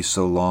should be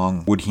so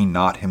long, would he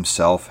not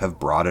himself have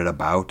brought it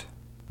about?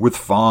 With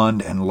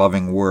fond and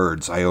loving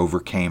words I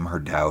overcame her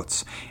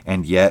doubts,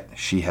 and yet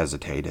she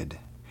hesitated.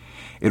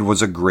 It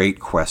was a great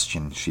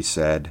question, she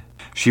said.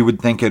 She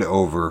would think it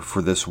over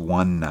for this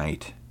one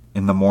night.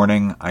 In the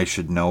morning I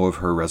should know of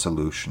her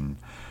resolution.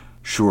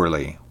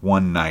 Surely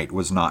one night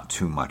was not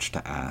too much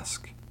to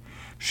ask.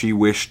 She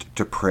wished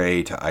to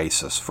pray to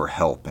Isis for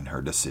help in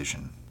her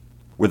decision.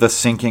 With a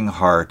sinking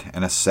heart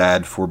and a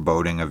sad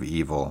foreboding of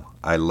evil,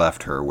 I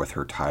left her with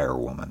her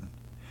tirewoman.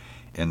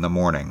 In the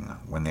morning,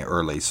 when the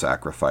early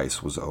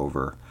sacrifice was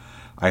over,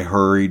 I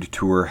hurried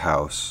to her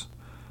house.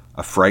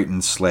 A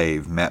frightened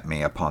slave met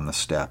me upon the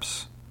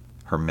steps.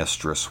 Her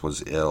mistress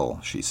was ill,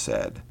 she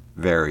said,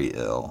 very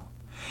ill.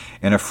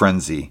 In a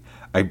frenzy,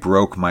 I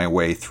broke my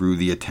way through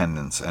the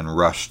attendants and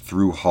rushed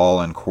through hall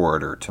and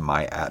corridor to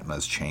my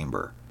Atma's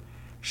chamber.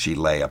 She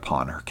lay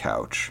upon her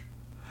couch,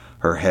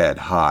 her head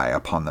high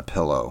upon the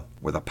pillow,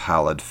 with a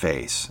pallid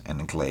face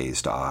and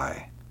glazed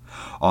eye.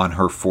 On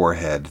her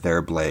forehead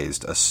there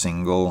blazed a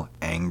single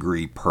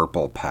angry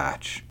purple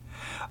patch.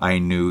 I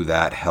knew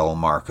that hell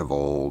mark of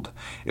old.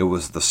 It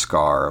was the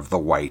scar of the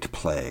white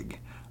plague,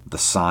 the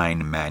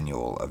sign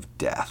manual of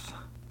death.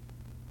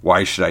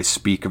 Why should I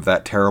speak of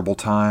that terrible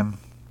time?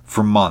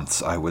 For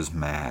months I was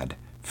mad,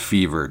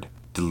 fevered,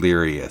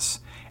 delirious,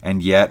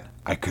 and yet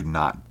I could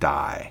not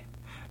die.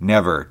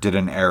 Never did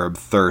an Arab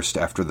thirst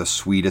after the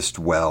sweetest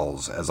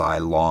wells as I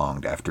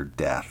longed after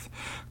death.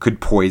 Could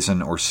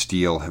poison or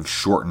steel have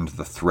shortened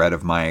the thread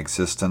of my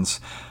existence,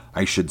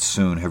 I should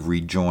soon have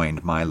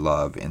rejoined my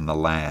love in the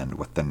land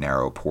with the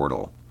narrow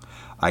portal.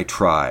 I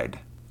tried,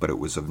 but it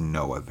was of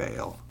no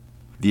avail.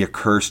 The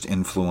accursed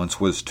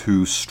influence was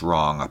too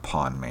strong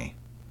upon me.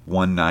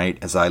 One night,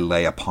 as I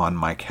lay upon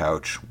my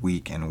couch,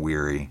 weak and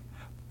weary,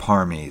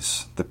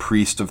 Parmes, the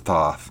priest of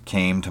Thoth,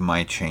 came to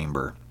my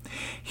chamber.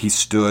 He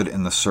stood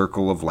in the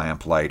circle of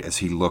lamplight as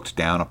he looked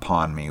down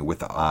upon me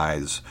with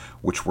eyes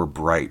which were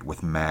bright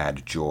with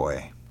mad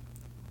joy.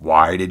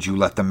 "Why did you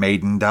let the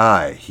maiden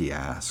die?" he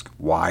asked.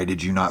 "Why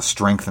did you not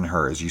strengthen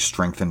her as you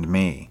strengthened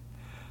me?"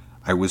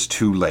 "I was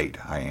too late,"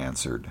 I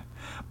answered.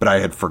 "But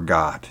I had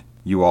forgot.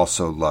 You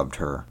also loved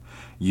her.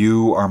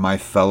 You are my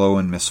fellow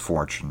in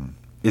misfortune.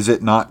 Is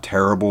it not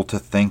terrible to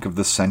think of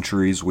the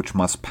centuries which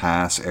must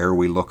pass ere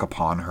we look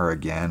upon her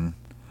again?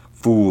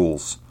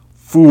 Fools!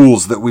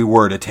 Fools that we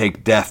were to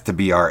take death to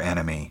be our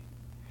enemy."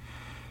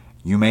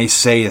 "You may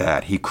say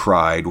that," he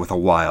cried with a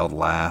wild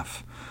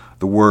laugh.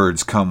 "The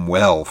words come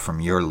well from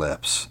your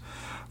lips.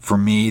 For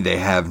me they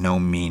have no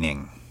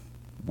meaning."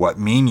 "What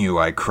mean you?"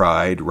 I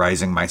cried,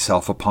 rising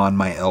myself upon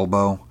my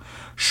elbow.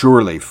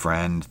 "Surely,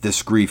 friend,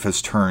 this grief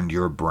has turned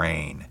your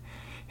brain."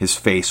 His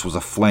face was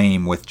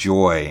aflame with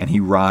joy, and he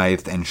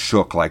writhed and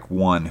shook like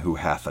one who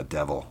hath a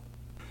devil.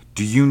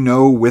 "Do you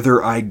know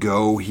whither I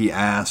go?" he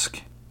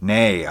asked.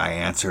 "Nay," I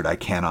answered, "I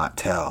cannot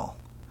tell."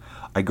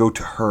 "I go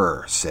to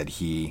her," said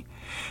he.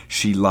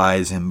 "She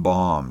lies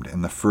embalmed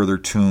in the further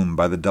tomb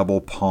by the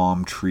double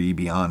palm tree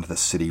beyond the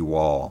city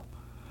wall."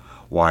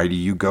 "Why do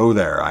you go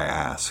there?" I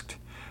asked.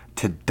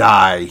 "To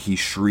die," he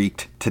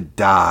shrieked, "to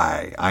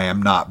die. I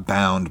am not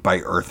bound by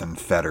earthen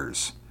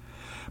fetters."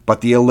 "But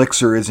the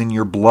elixir is in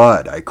your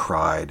blood," I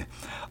cried.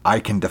 "I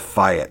can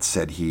defy it,"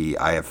 said he.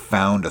 "I have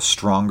found a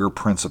stronger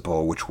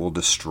principle which will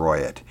destroy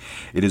it.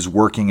 It is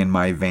working in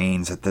my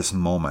veins at this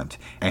moment,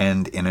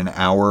 and in an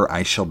hour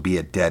I shall be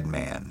a dead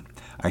man.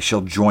 I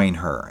shall join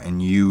her,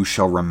 and you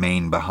shall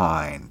remain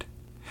behind."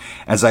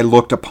 As I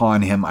looked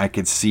upon him, I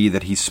could see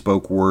that he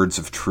spoke words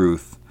of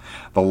truth.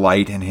 The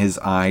light in his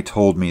eye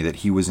told me that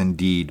he was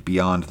indeed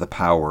beyond the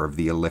power of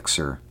the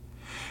elixir.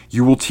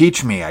 "You will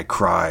teach me," I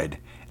cried.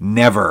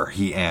 "Never,"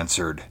 he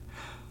answered.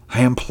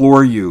 "I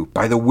implore you,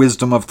 by the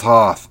wisdom of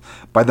Thoth,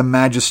 by the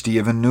majesty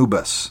of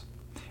Anubis."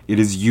 "It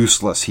is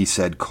useless," he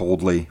said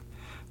coldly.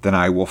 "Then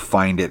I will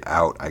find it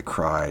out," I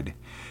cried.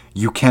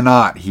 "You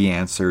cannot," he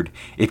answered.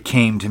 "It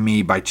came to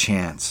me by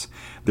chance.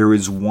 There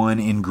is one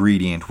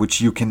ingredient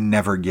which you can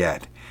never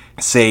get.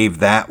 Save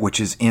that which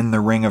is in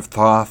the ring of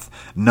Thoth,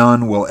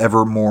 none will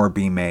ever more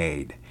be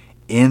made."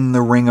 "In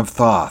the ring of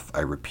Thoth," I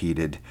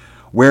repeated.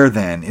 "Where,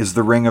 then, is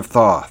the ring of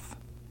Thoth?"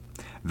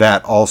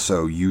 "That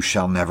also you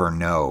shall never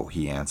know,"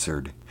 he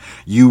answered.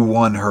 "You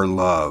won her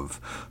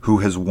love. Who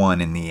has won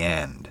in the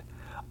end?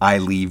 I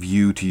leave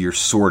you to your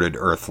sordid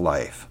earth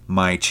life.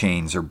 My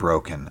chains are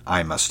broken.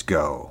 I must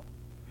go."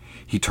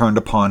 He turned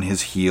upon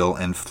his heel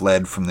and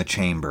fled from the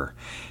chamber.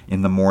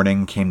 In the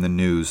morning came the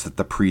news that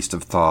the priest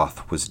of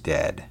Thoth was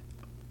dead.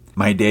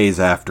 My days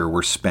after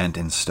were spent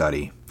in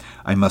study.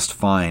 I must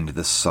find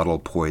this subtle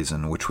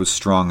poison which was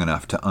strong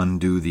enough to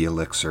undo the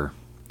elixir.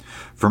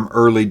 From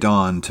early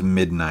dawn to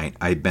midnight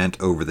I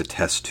bent over the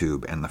test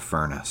tube and the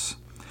furnace.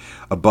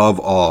 Above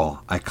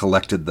all, I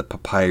collected the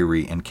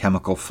papyri and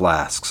chemical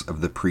flasks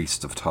of the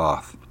priest of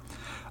Thoth.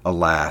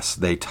 Alas,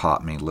 they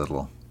taught me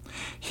little.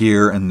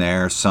 Here and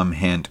there some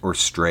hint or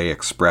stray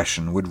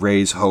expression would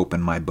raise hope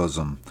in my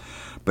bosom,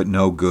 but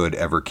no good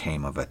ever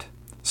came of it.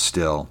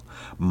 Still,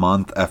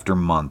 month after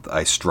month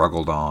I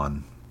struggled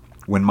on.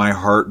 When my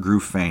heart grew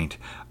faint,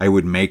 I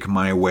would make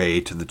my way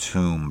to the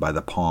tomb by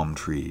the palm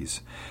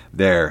trees.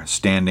 There,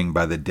 standing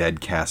by the dead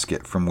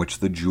casket from which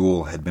the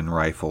jewel had been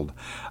rifled,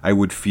 I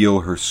would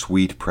feel her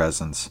sweet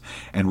presence,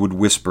 and would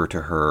whisper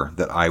to her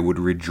that I would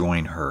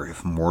rejoin her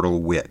if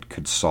mortal wit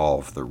could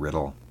solve the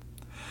riddle.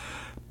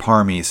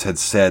 Parmes had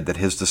said that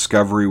his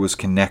discovery was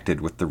connected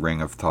with the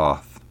Ring of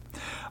Thoth.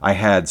 I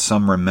had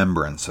some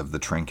remembrance of the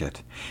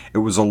trinket. It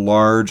was a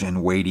large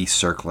and weighty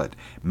circlet,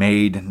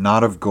 made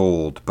not of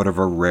gold, but of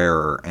a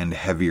rarer and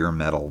heavier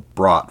metal,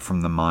 brought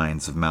from the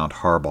mines of Mount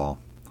Harbal.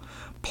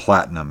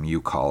 Platinum, you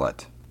call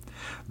it.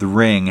 The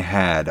ring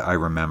had, I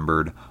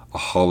remembered, a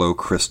hollow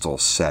crystal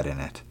set in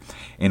it,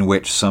 in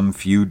which some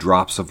few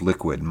drops of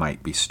liquid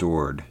might be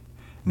stored.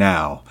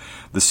 Now,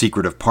 the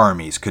secret of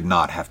Parmes could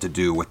not have to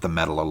do with the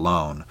metal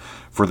alone,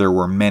 for there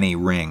were many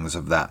rings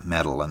of that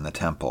metal in the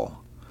temple.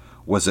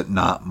 Was it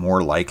not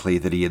more likely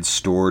that he had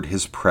stored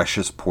his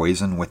precious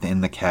poison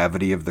within the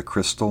cavity of the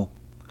crystal?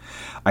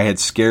 I had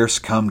scarce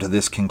come to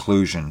this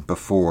conclusion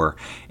before,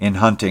 in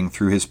hunting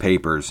through his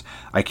papers,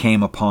 I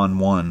came upon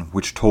one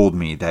which told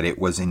me that it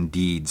was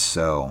indeed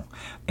so,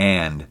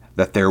 and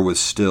that there was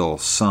still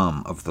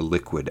some of the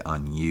liquid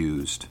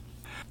unused.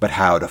 But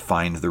how to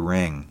find the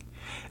ring?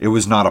 It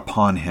was not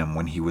upon him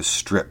when he was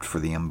stripped for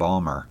the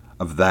embalmer.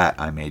 Of that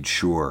I made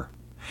sure.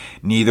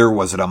 Neither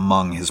was it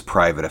among his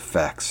private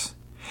effects.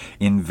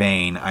 In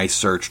vain I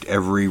searched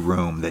every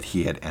room that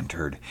he had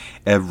entered,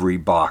 every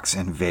box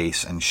and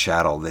vase and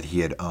chattel that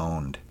he had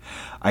owned.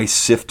 I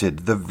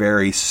sifted the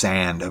very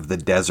sand of the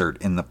desert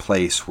in the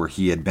place where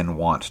he had been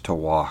wont to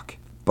walk.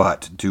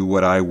 But, do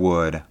what I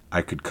would,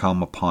 I could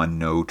come upon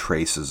no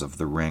traces of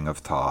the Ring of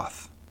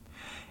Thoth.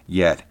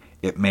 Yet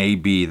it may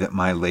be that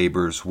my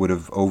labors would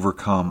have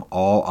overcome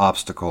all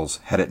obstacles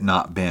had it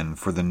not been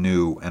for the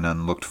new and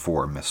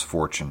unlooked-for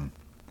misfortune.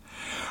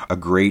 A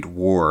great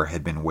war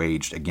had been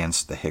waged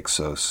against the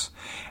Hyksos,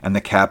 and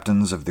the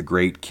captains of the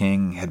great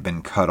king had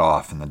been cut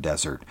off in the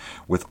desert,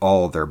 with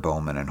all their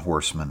bowmen and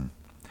horsemen.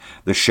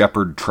 The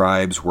shepherd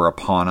tribes were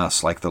upon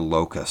us like the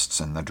locusts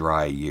in the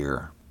dry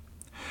year.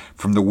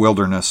 From the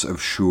wilderness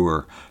of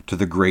Shur to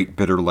the great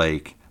bitter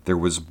lake, there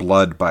was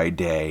blood by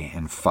day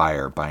and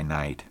fire by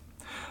night.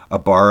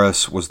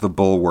 Abaris was the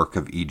bulwark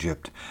of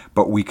Egypt,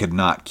 but we could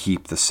not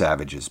keep the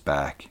savages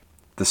back.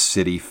 The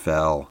city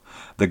fell.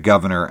 The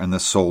governor and the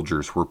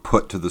soldiers were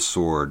put to the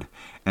sword,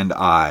 and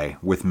I,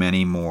 with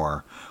many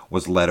more,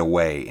 was led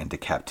away into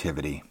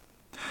captivity.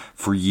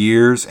 For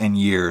years and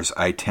years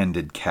I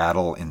tended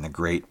cattle in the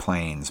great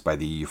plains by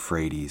the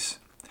Euphrates.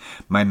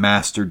 My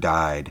master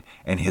died,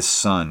 and his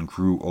son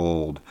grew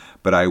old,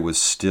 but I was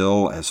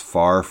still as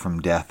far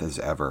from death as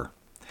ever.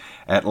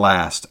 At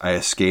last I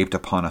escaped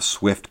upon a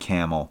swift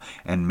camel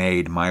and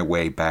made my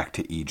way back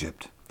to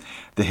Egypt.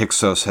 The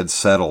Hyksos had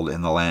settled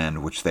in the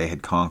land which they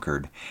had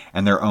conquered,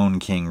 and their own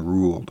king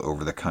ruled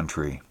over the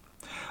country.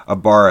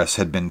 Abaris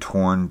had been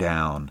torn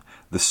down,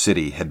 the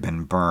city had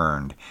been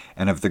burned,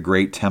 and of the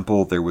great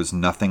temple there was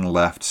nothing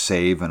left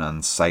save an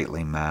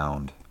unsightly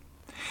mound.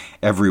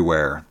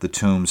 Everywhere the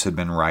tombs had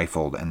been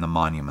rifled and the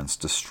monuments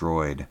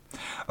destroyed.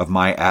 Of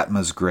my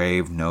Atma's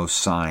grave no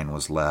sign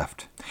was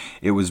left.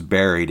 It was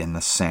buried in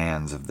the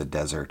sands of the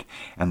desert,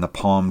 and the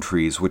palm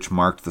trees which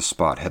marked the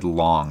spot had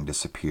long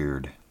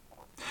disappeared.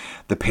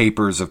 The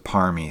papers of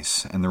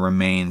Parmes and the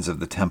remains of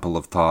the Temple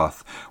of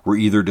Thoth were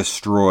either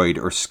destroyed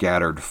or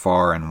scattered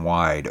far and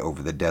wide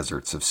over the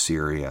deserts of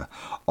Syria.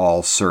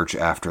 All search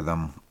after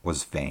them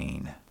was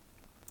vain.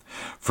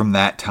 From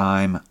that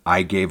time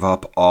I gave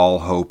up all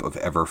hope of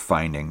ever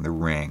finding the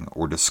ring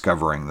or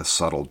discovering the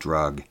subtle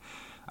drug.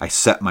 I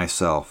set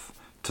myself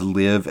to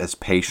live as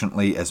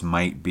patiently as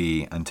might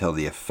be until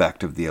the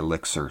effect of the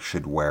elixir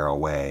should wear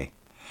away.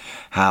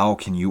 How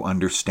can you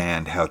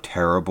understand how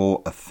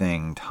terrible a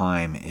thing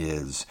time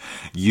is,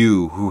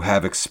 you who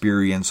have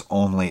experience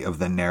only of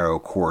the narrow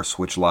course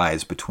which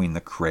lies between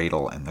the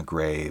cradle and the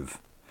grave?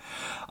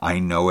 I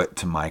know it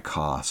to my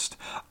cost,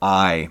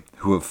 I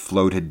who have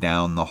floated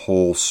down the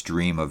whole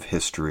stream of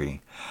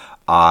history.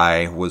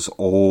 I was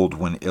old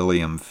when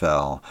Ilium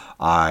fell.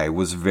 I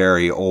was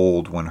very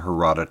old when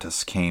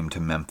Herodotus came to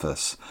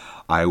Memphis.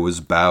 I was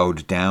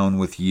bowed down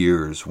with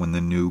years when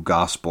the new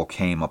gospel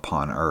came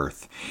upon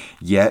earth.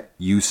 Yet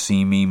you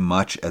see me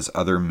much as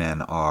other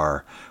men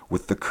are,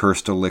 with the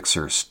cursed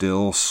elixir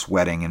still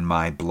sweating in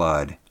my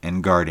blood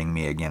and guarding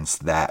me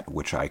against that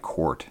which I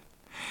court.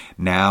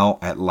 Now,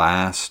 at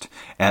last,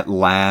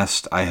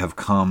 I have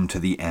come to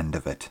the end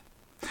of it.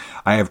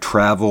 I have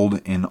traveled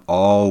in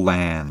all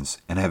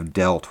lands and have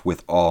dealt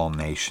with all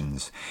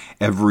nations.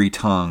 Every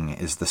tongue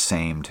is the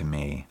same to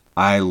me.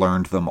 I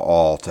learned them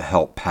all to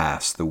help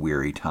pass the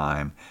weary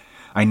time.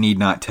 I need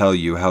not tell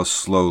you how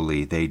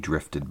slowly they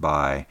drifted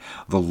by,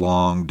 the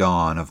long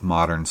dawn of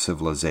modern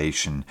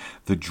civilization,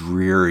 the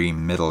dreary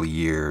middle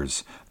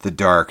years, the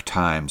dark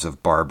times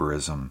of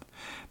barbarism.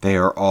 They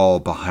are all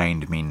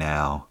behind me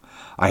now.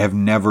 I have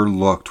never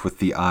looked with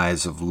the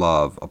eyes of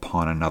love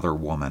upon another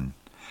woman.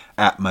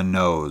 Atma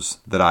knows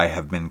that I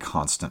have been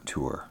constant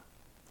to her.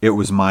 It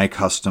was my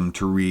custom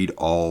to read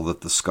all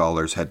that the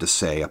scholars had to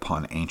say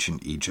upon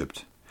ancient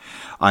Egypt.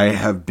 I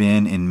have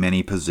been in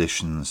many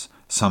positions,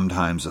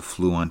 sometimes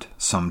affluent,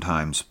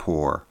 sometimes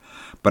poor,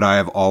 but I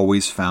have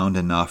always found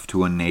enough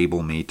to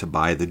enable me to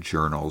buy the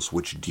journals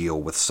which deal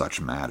with such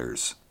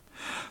matters.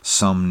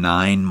 Some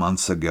 9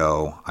 months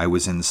ago, I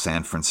was in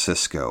San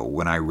Francisco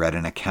when I read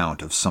an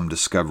account of some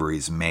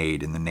discoveries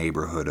made in the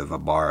neighborhood of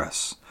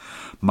Abaris.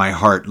 My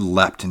heart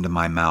leapt into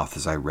my mouth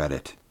as I read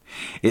it.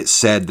 It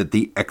said that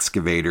the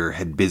excavator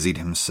had busied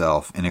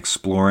himself in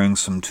exploring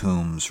some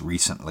tombs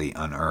recently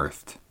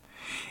unearthed.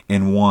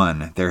 In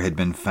one there had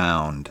been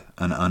found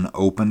an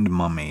unopened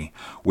mummy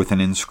with an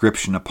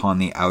inscription upon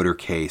the outer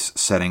case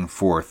setting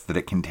forth that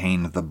it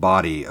contained the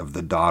body of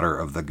the daughter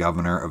of the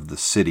governor of the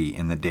city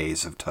in the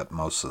days of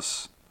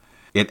Tutmosis.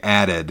 It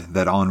added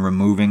that on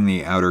removing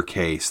the outer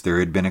case there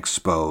had been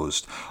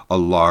exposed a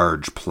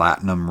large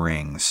platinum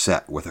ring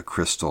set with a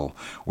crystal,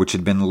 which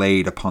had been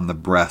laid upon the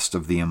breast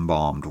of the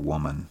embalmed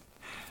woman.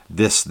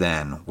 This,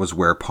 then, was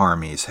where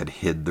Parmes had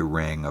hid the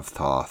ring of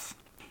Thoth.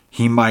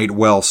 He might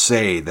well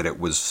say that it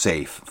was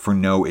safe, for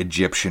no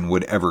Egyptian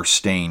would ever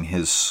stain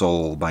his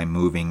soul by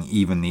moving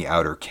even the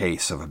outer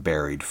case of a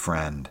buried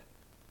friend.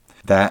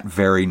 That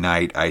very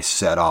night I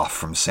set off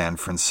from San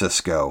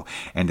Francisco,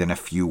 and in a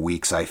few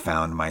weeks I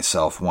found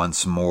myself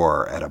once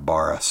more at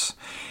Abaris,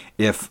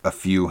 if a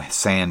few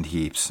sand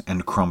heaps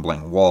and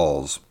crumbling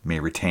walls may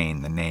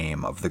retain the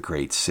name of the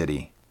great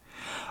city.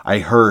 I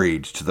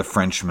hurried to the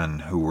Frenchmen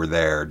who were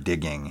there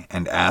digging,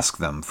 and asked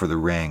them for the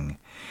ring.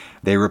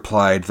 They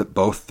replied that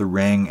both the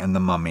ring and the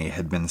mummy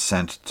had been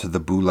sent to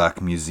the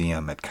Boulak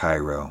Museum at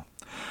Cairo.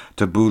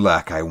 To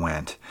Boulak I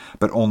went,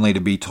 but only to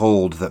be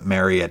told that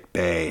Mariette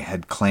Bey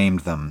had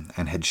claimed them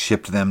and had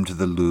shipped them to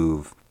the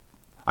Louvre.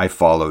 I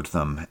followed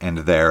them, and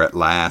there at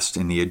last,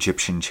 in the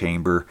Egyptian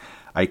chamber,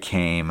 I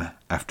came,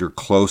 after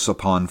close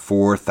upon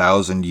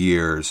 4,000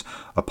 years,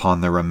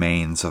 upon the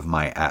remains of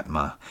my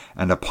Atma,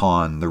 and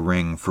upon the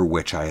ring for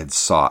which I had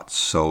sought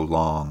so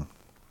long.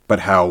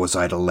 But how was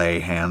I to lay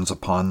hands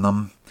upon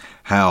them?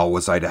 How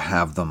was I to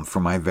have them for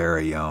my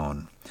very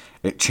own?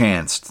 It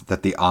chanced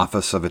that the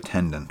office of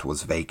attendant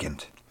was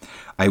vacant.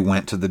 I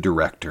went to the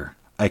director.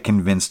 I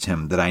convinced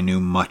him that I knew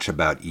much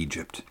about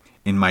Egypt.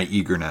 In my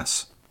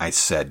eagerness, I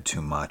said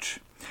too much.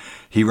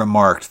 He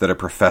remarked that a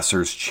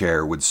professor's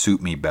chair would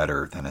suit me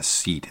better than a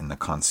seat in the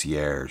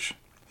concierge.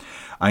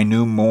 I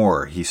knew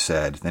more, he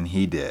said, than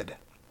he did.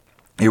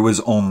 It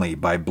was only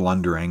by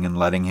blundering and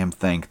letting him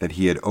think that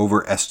he had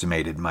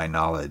overestimated my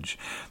knowledge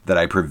that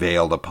I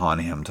prevailed upon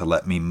him to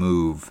let me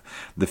move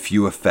the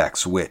few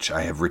effects which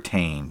I have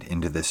retained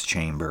into this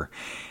chamber.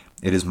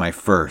 It is my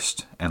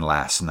first and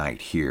last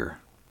night here.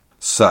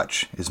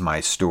 Such is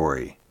my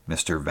story,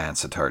 Mr.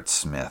 Vansittart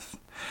Smith.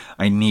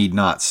 I need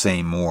not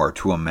say more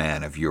to a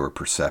man of your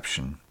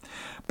perception.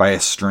 By a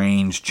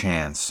strange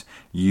chance,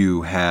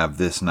 you have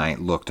this night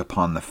looked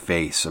upon the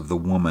face of the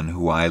woman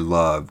who I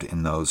loved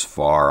in those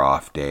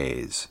far-off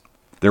days.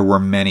 There were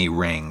many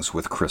rings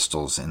with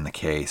crystals in the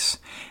case,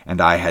 and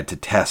I had to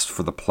test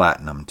for the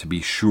platinum to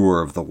be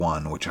sure of the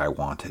one which I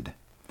wanted.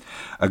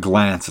 A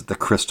glance at the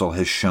crystal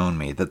has shown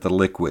me that the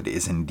liquid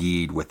is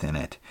indeed within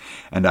it,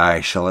 and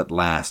I shall at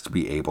last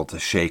be able to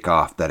shake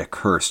off that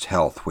accursed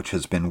health which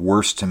has been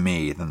worse to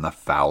me than the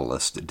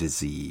foulest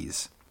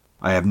disease.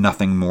 I have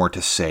nothing more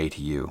to say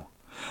to you.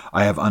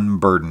 I have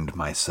unburdened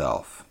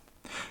myself.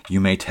 You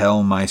may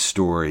tell my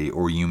story,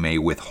 or you may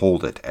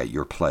withhold it at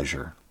your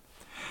pleasure.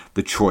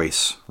 The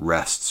choice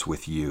rests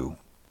with you.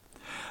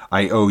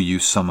 I owe you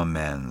some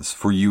amends,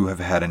 for you have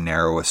had a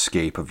narrow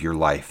escape of your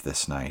life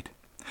this night.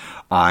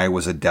 I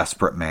was a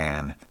desperate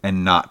man,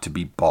 and not to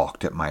be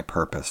balked at my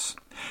purpose.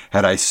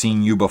 Had I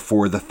seen you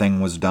before the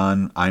thing was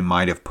done, I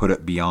might have put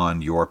it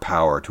beyond your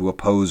power to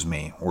oppose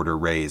me or to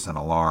raise an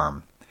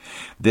alarm.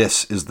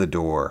 This is the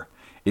door.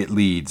 It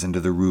leads into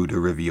the Rue de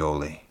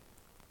Rivioli.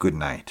 Good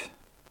night.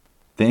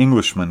 The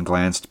Englishman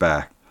glanced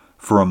back.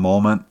 For a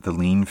moment the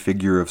lean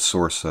figure of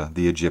Sorsa,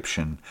 the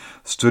Egyptian,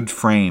 stood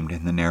framed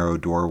in the narrow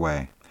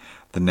doorway.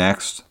 The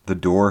next, the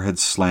door had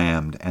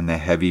slammed, and the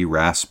heavy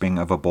rasping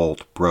of a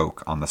bolt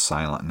broke on the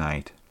silent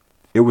night.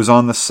 It was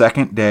on the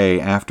second day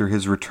after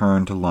his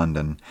return to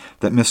London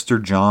that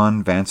Mr.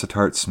 John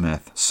Vansittart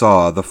Smith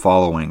saw the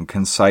following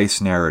concise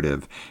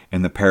narrative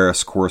in the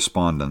Paris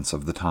correspondence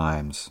of the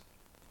Times.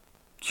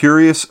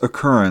 Curious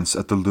occurrence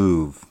at the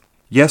Louvre.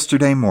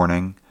 Yesterday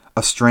morning,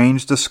 a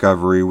strange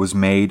discovery was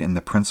made in the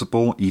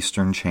principal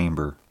eastern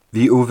chamber.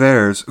 The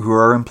ouvriers who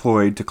are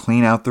employed to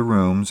clean out the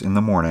rooms in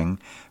the morning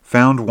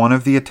found one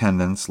of the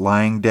attendants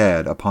lying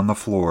dead upon the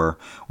floor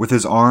with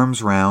his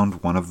arms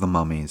round one of the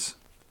mummies.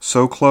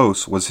 So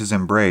close was his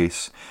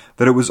embrace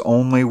that it was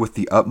only with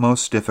the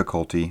utmost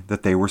difficulty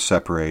that they were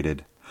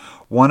separated.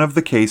 One of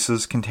the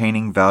cases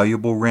containing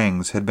valuable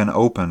rings had been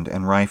opened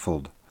and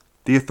rifled.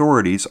 The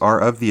authorities are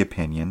of the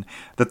opinion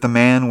that the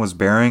man was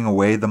bearing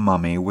away the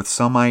mummy with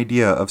some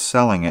idea of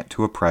selling it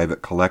to a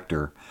private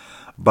collector,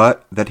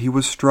 but that he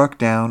was struck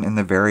down in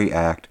the very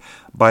act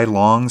by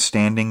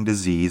long-standing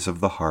disease of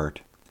the heart.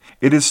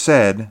 It is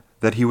said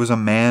that he was a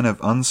man of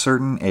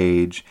uncertain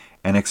age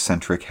and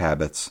eccentric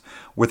habits,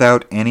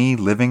 without any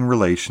living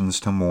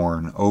relations to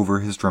mourn over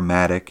his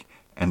dramatic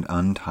and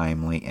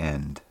untimely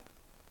end.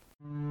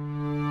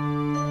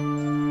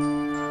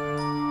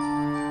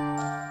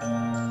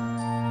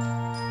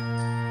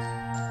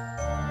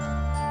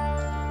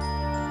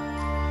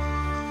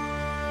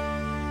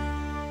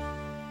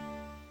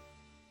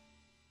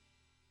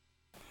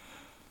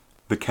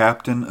 The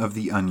Captain of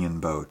the Onion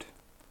Boat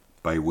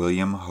by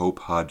William Hope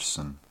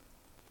Hodgson.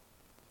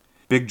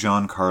 Big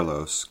John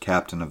Carlos,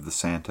 captain of the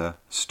Santa,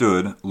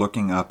 stood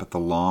looking up at the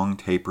long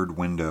tapered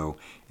window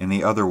in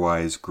the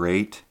otherwise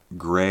great,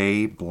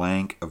 gray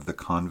blank of the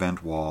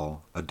convent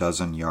wall a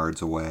dozen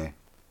yards away.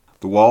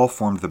 The wall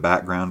formed the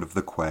background of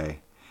the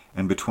quay,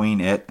 and between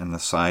it and the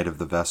side of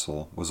the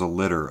vessel was a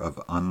litter of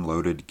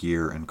unloaded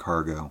gear and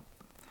cargo.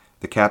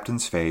 The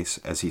captain's face,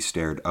 as he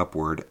stared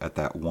upward at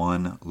that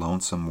one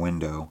lonesome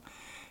window,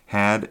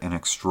 had an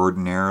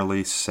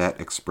extraordinarily set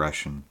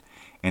expression,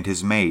 and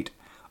his mate,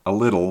 a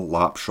little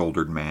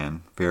lop-shouldered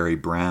man, very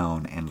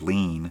brown and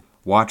lean,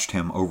 watched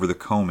him over the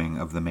combing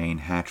of the main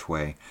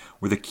hatchway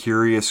with a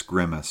curious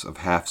grimace of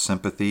half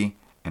sympathy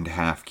and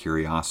half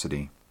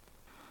curiosity.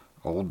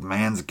 "Old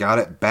man's got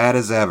it bad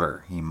as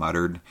ever," he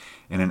muttered,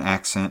 in an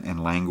accent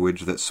and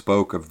language that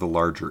spoke of the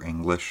larger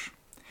English.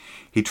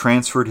 He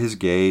transferred his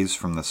gaze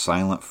from the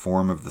silent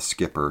form of the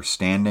skipper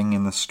standing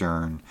in the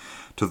stern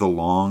to the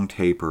long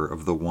taper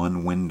of the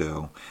one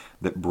window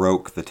that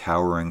broke the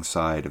towering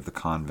side of the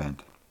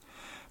convent.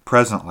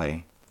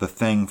 Presently, the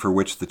thing for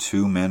which the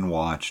two men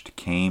watched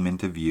came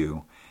into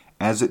view,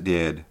 as it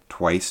did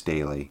twice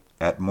daily,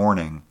 at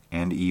morning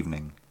and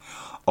evening.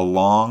 A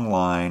long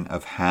line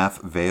of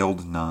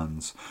half-veiled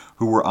nuns,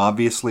 who were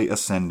obviously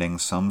ascending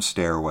some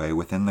stairway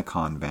within the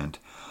convent,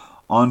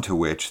 onto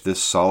which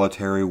this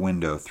solitary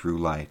window threw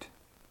light.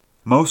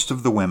 Most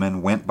of the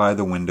women went by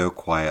the window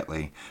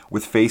quietly,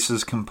 with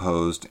faces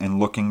composed and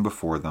looking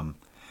before them.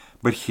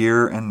 But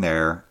here and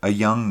there a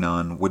young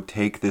nun would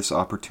take this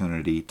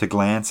opportunity to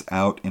glance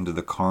out into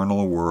the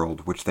carnal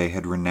world which they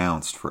had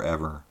renounced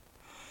forever.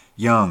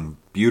 Young,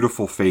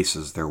 beautiful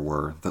faces there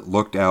were that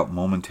looked out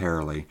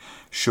momentarily,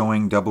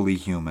 showing doubly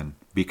human,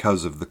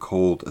 because of the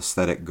cold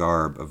aesthetic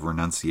garb of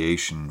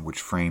renunciation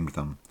which framed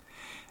them.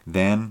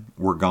 Then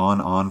were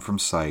gone on from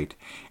sight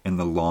in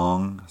the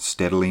long,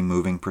 steadily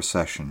moving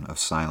procession of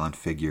silent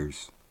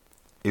figures.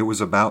 It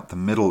was about the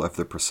middle of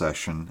the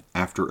procession,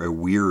 after a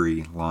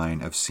weary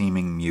line of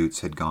seeming mutes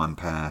had gone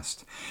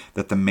past,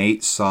 that the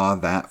mate saw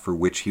that for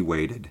which he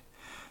waited.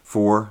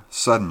 For,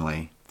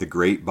 suddenly, the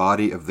great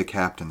body of the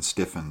captain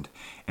stiffened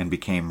and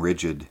became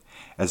rigid,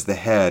 as the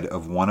head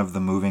of one of the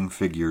moving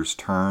figures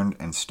turned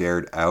and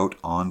stared out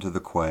onto the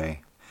quay.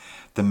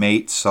 The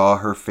mate saw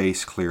her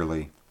face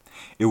clearly.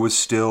 It was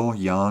still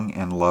young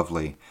and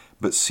lovely,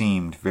 but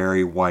seemed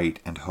very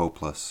white and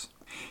hopeless.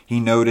 He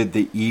noted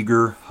the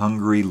eager,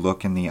 hungry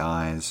look in the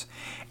eyes,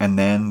 and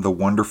then the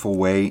wonderful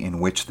way in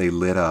which they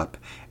lit up,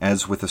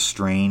 as with a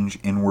strange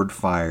inward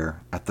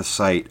fire, at the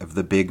sight of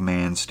the big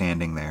man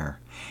standing there,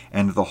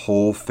 and the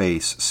whole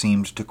face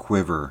seemed to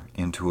quiver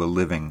into a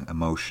living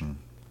emotion.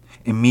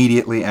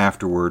 Immediately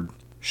afterward,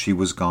 she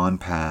was gone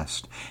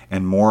past,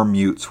 and more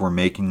mutes were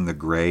making the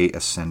gray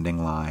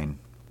ascending line.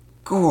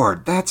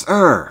 "Gord, that's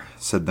her,"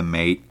 said the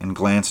mate, and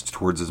glanced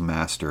towards his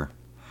master.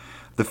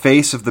 The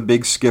face of the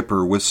big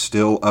skipper was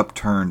still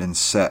upturned and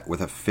set with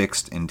a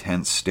fixed,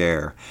 intense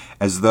stare,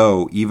 as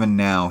though even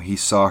now he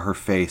saw her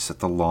face at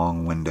the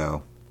long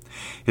window.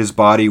 His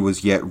body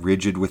was yet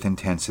rigid with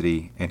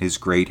intensity, and his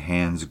great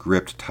hands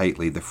gripped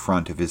tightly the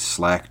front of his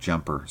slack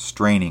jumper,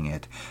 straining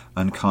it,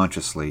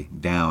 unconsciously,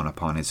 down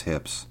upon his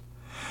hips.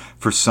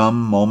 For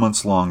some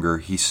moments longer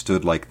he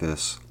stood like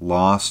this,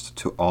 lost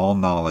to all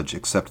knowledge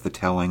except the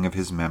telling of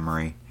his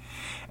memory,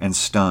 and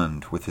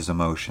stunned with his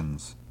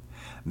emotions.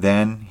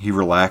 Then he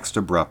relaxed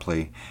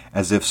abruptly,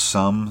 as if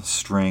some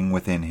string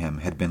within him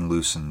had been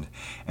loosened,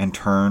 and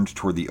turned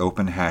toward the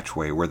open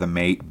hatchway where the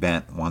mate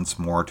bent once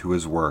more to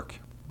his work.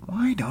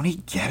 "Why don't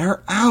he get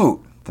her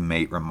out?" the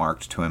mate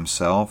remarked to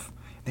himself.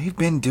 "They've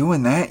been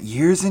doing that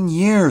years and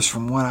years,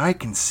 from what I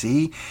can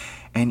see,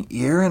 and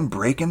Erin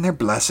breaking their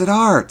blessed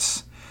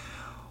hearts.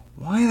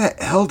 Why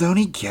the hell don't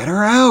he get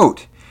her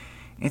out?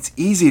 It's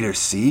easy to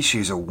see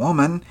she's a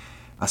woman,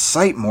 a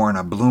sight more'n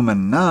a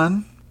bloomin'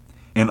 nun."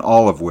 In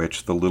all of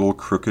which the little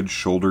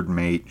crooked-shouldered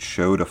mate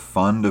showed a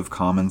fund of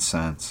common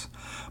sense,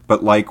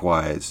 but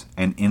likewise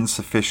an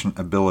insufficient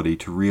ability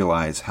to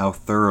realize how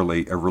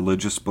thoroughly a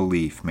religious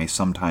belief may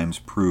sometimes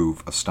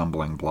prove a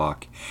stumbling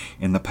block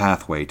in the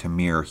pathway to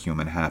mere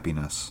human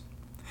happiness.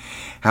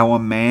 How a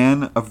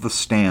man of the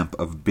stamp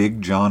of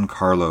Big John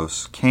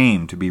Carlos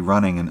came to be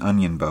running an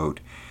onion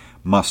boat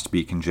must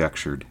be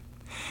conjectured.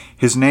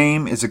 His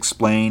name is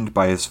explained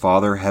by his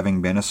father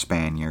having been a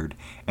Spaniard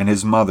and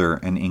his mother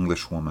an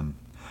Englishwoman.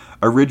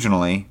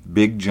 Originally,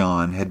 Big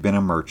John had been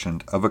a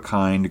merchant of a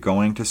kind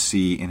going to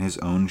sea in his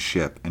own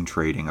ship and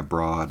trading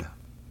abroad.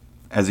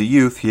 As a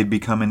youth he had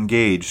become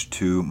engaged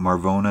to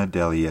Marvona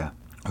Delia,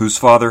 whose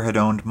father had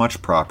owned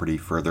much property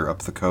further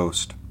up the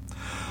coast.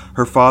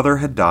 Her father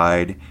had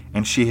died,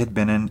 and she had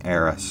been an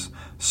heiress,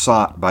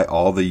 sought by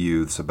all the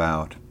youths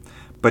about.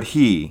 But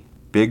he,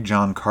 Big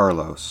John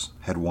Carlos,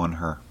 had won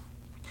her.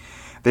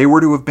 They were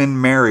to have been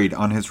married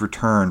on his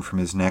return from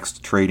his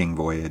next trading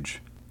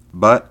voyage.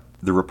 But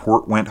the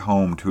report went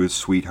home to his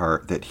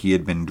sweetheart that he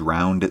had been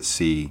drowned at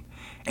sea,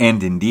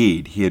 and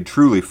indeed he had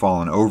truly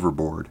fallen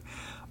overboard,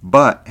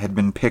 but had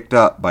been picked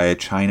up by a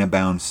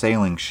China-bound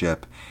sailing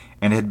ship,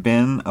 and had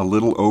been a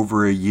little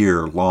over a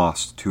year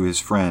lost to his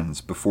friends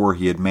before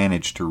he had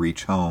managed to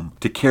reach home,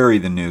 to carry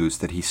the news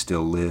that he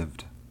still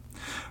lived.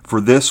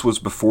 For this was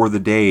before the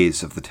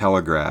days of the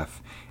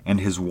telegraph, and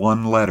his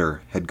one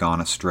letter had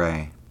gone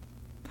astray.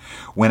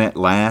 When at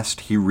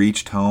last he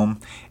reached home,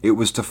 it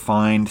was to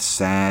find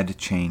sad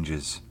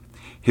changes.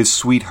 His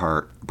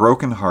sweetheart,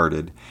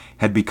 broken-hearted,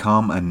 had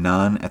become a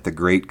nun at the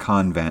great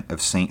convent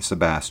of St.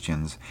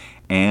 Sebastian's,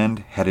 and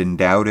had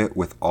endowed it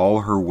with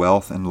all her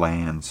wealth and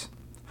lands.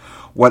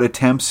 What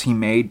attempts he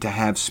made to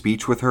have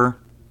speech with her,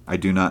 I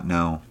do not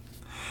know.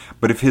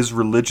 But if his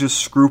religious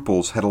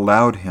scruples had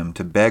allowed him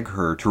to beg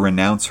her to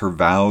renounce her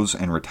vows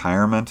and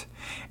retirement,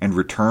 and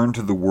return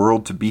to the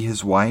world to be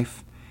his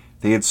wife,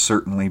 they had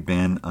certainly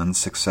been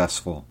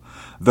unsuccessful,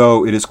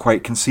 though it is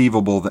quite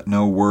conceivable that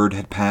no word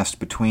had passed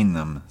between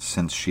them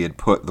since she had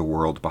put the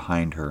world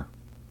behind her.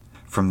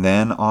 From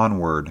then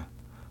onward,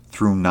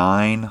 through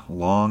 9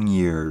 long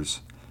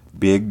years,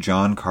 Big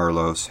John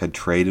Carlos had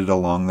traded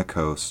along the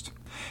coast.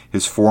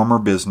 His former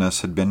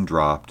business had been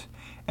dropped,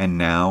 and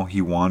now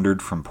he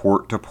wandered from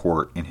port to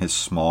port in his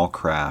small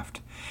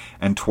craft,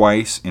 and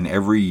twice in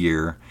every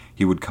year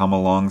he would come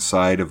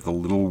alongside of the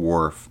little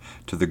wharf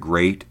to the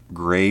great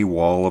gray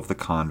wall of the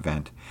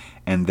convent,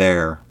 and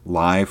there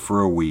lie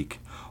for a week,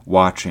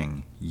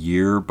 watching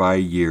year by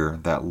year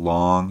that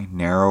long,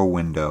 narrow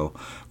window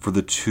for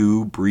the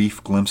 2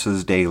 brief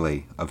glimpses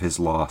daily of his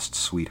lost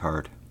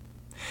sweetheart.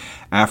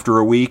 After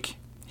a week,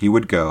 he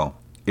would go.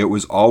 It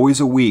was always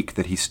a week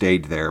that he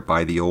stayed there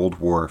by the old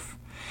wharf.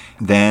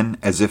 Then,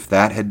 as if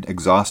that had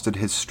exhausted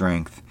his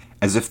strength,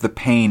 as if the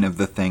pain of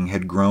the thing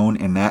had grown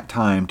in that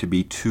time to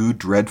be too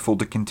dreadful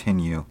to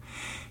continue,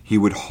 he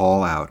would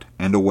haul out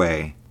and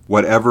away,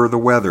 whatever the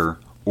weather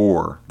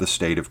or the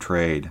state of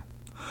trade.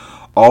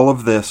 All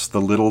of this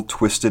the little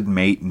twisted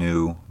mate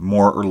knew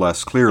more or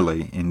less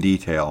clearly in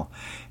detail,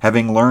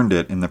 having learned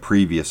it in the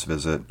previous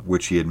visit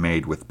which he had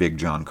made with Big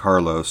John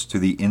Carlos to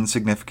the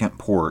insignificant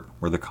port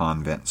where the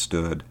convent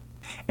stood.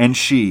 And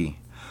she,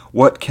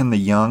 what can the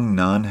young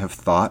nun have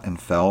thought and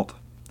felt?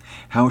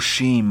 How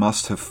she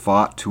must have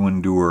fought to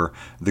endure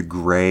the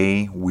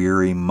gray,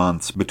 weary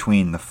months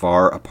between the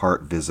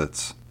far-apart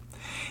visits,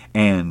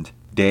 and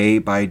day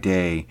by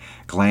day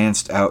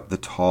glanced out the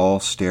tall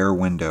stair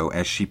window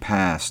as she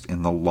passed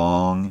in the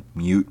long,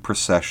 mute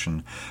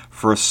procession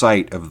for a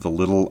sight of the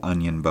little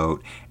onion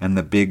boat and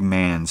the big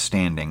man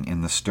standing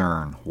in the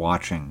stern,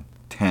 watching,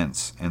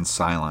 tense and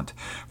silent,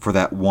 for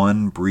that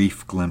one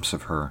brief glimpse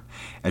of her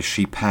as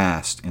she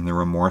passed in the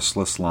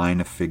remorseless line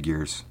of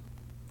figures.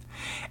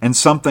 And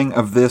something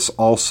of this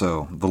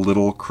also the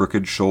little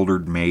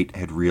crooked-shouldered mate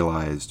had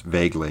realized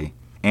vaguely,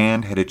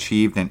 and had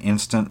achieved an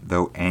instant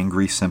though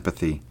angry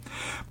sympathy,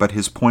 but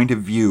his point of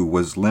view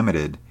was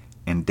limited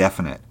and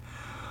definite.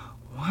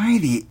 "Why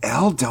the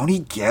hell don't he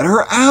get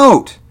her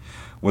out?"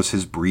 was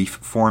his brief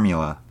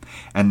formula,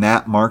 and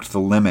that marked the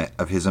limit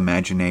of his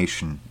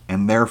imagination,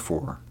 and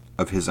therefore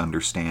of his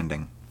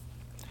understanding.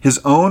 His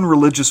own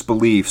religious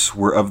beliefs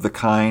were of the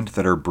kind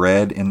that are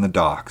bred in the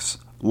docks,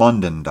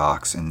 London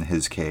docks in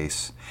his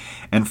case,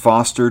 and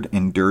fostered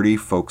in dirty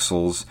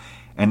forecastles,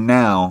 and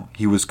now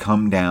he was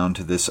come down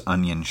to this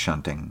onion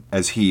shunting,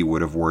 as he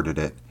would have worded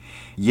it.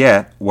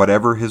 Yet,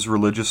 whatever his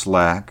religious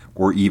lack,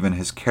 or even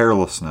his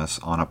carelessness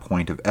on a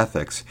point of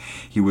ethics,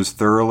 he was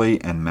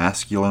thoroughly and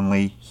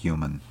masculinely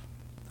human.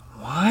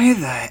 "Why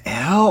the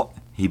hell?"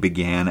 he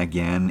began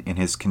again in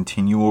his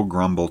continual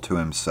grumble to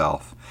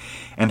himself,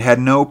 and had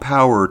no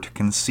power to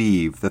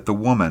conceive that the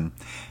woman,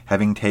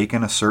 having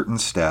taken a certain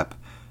step,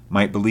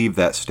 might believe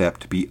that step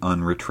to be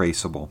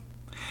unretraceable.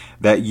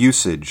 That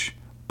usage,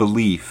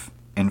 belief,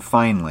 and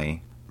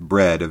finally,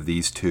 bred of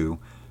these two,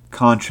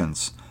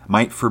 conscience,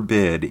 might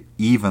forbid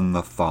even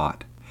the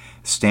thought,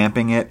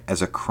 stamping it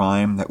as a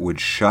crime that would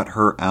shut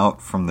her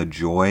out from the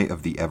joy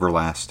of the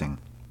everlasting.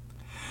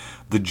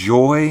 The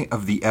joy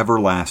of the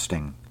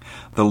everlasting.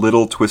 The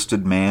little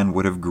twisted man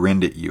would have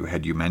grinned at you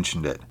had you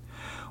mentioned it.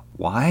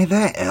 "Why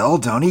the hell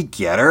don't he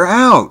get her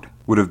out?"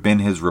 would have been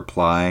his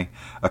reply,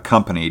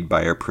 accompanied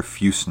by a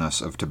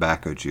profuseness of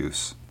tobacco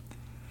juice.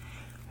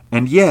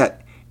 And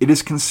yet, it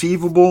is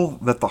conceivable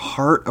that the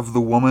heart of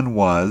the woman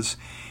was,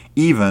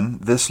 even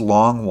this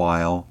long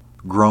while,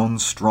 grown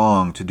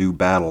strong to do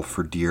battle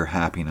for dear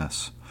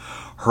happiness.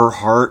 Her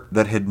heart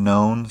that had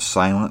known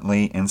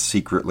silently and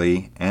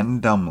secretly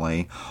and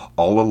dumbly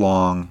all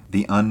along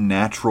the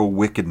unnatural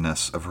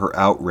wickedness of her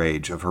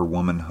outrage of her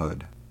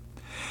womanhood.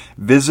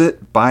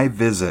 Visit by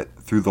visit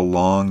through the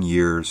long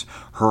years,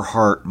 her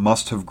heart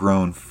must have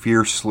grown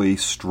fiercely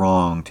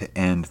strong to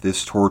end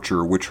this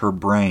torture which her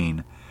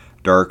brain,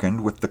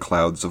 darkened with the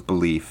clouds of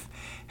belief,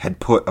 had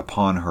put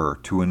upon her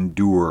to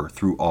endure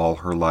through all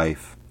her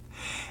life.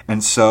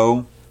 And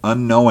so,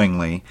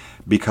 unknowingly,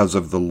 because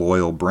of the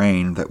loyal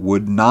brain that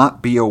would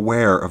not be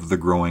aware of the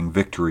growing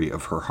victory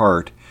of her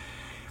heart,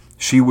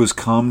 she was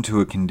come to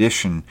a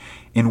condition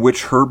in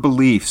which her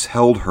beliefs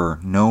held her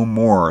no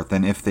more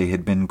than if they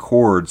had been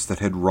cords that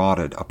had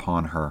rotted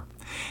upon her,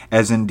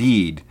 as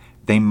indeed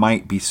they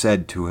might be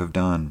said to have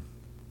done.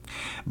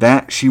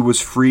 That she was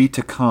free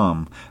to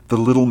come, the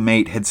little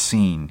mate had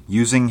seen,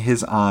 using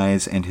his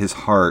eyes and his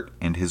heart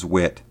and his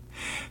wit.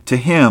 To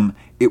him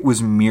it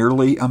was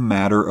merely a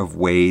matter of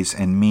ways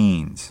and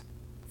means,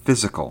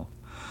 physical.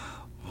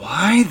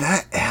 Why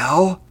the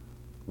hell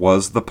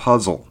was the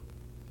puzzle?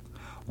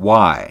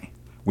 Why?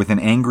 With an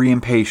angry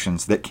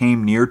impatience that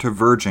came near to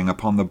verging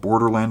upon the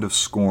borderland of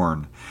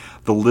scorn,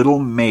 the little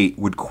mate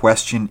would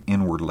question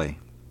inwardly.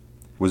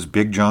 Was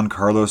Big John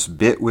Carlos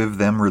bit with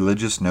them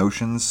religious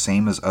notions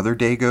same as other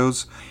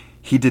Dagos?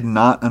 He did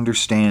not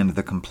understand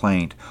the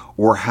complaint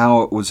or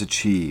how it was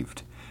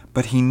achieved,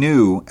 but he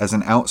knew as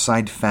an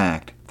outside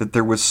fact that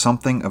there was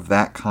something of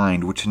that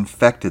kind which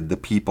infected the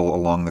people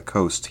along the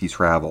coasts he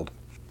traveled.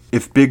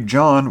 If Big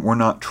John were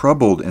not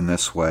troubled in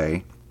this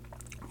way,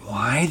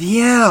 why the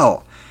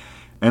hell?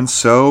 And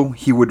so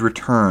he would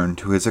return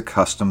to his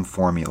accustomed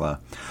formula,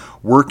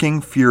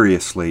 working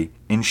furiously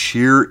in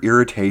sheer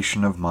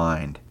irritation of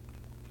mind.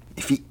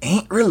 If he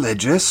ain't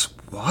religious,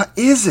 what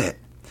is it?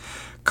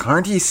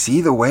 Can't he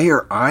see the way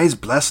her eyes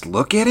blessed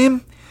look at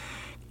him?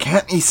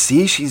 Can't he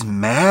see she's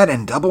mad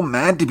and double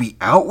mad to be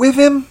out with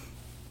him?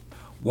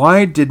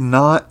 Why did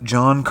not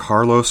John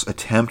Carlos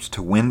attempt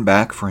to win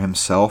back for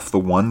himself the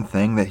one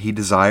thing that he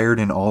desired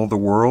in all the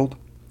world?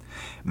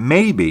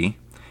 Maybe,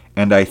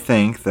 and I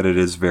think that it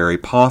is very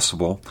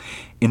possible,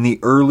 in the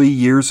early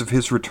years of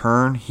his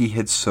return he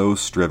had so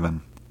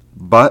striven.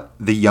 But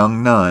the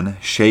young nun,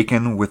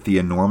 shaken with the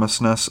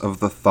enormousness of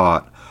the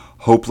thought,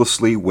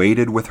 hopelessly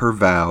weighted with her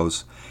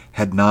vows,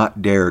 had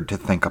not dared to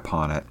think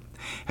upon it,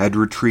 had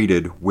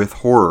retreated with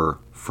horror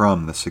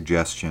from the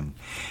suggestion,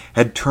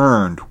 had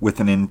turned with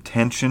an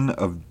intention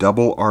of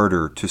double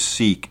ardor to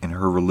seek in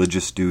her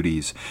religious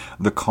duties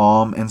the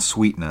calm and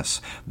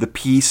sweetness, the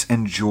peace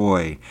and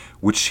joy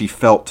which she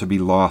felt to be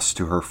lost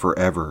to her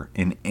forever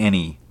in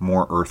any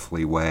more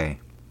earthly way.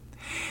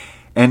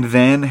 And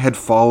then had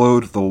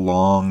followed the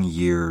long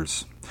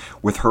years,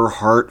 with her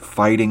heart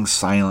fighting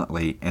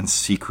silently and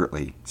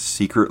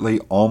secretly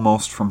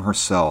almost from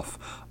herself,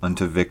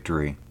 unto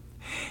victory.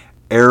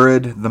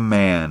 Arid the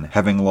man,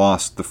 having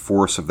lost the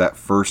force of that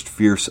first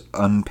fierce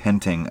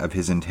unpenting of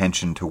his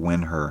intention to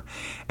win her,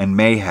 and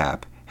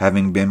mayhap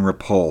having been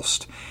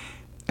repulsed,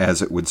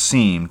 as it would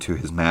seem to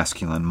his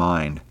masculine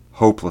mind,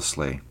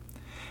 hopelessly,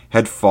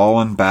 had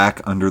fallen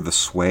back under the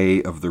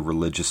sway of the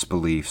religious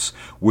beliefs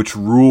which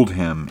ruled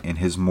him in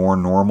his more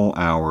normal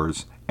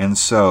hours, and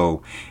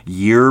so,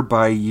 year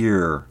by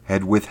year,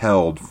 had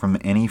withheld from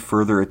any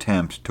further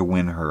attempt to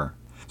win her,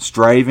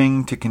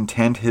 striving to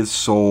content his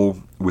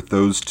soul with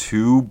those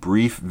 2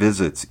 brief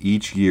visits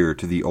each year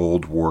to the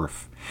old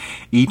wharf,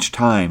 each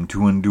time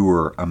to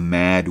endure a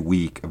mad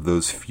week of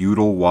those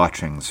futile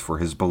watchings for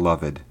his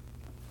beloved.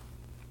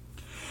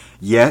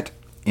 Yet,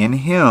 in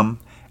him,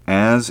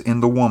 as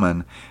in the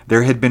woman,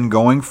 there had been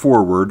going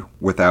forward,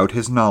 without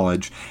his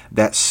knowledge,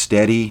 that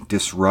steady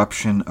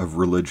disruption of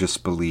religious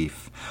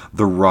belief,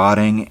 the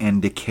rotting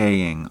and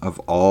decaying of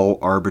all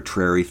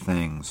arbitrary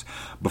things,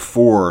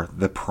 before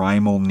the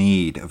primal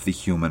need of the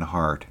human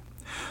heart,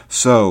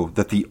 so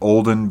that the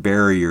olden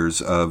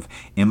barriers of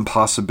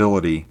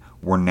impossibility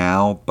were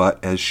now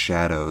but as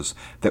shadows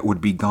that would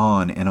be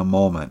gone in a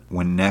moment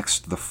when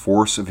next the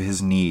force of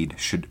his need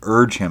should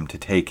urge him to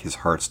take his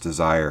heart's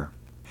desire.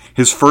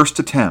 His first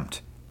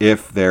attempt,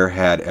 if there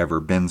had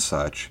ever been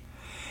such,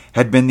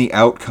 had been the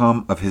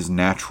outcome of his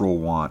natural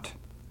want,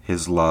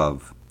 his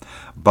love,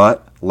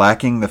 but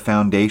lacking the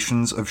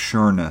foundations of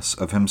sureness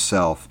of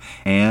himself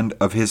and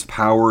of his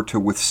power to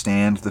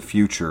withstand the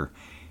future.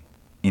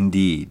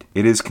 Indeed,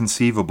 it is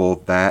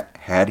conceivable that,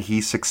 had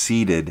he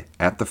succeeded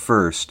at the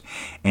first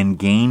and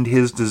gained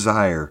his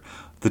desire,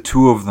 the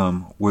 2 of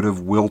them would have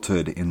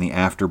wilted in the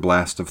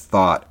afterblast of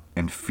thought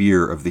and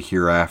fear of the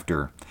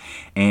hereafter,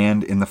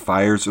 and in the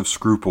fires of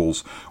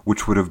scruples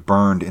which would have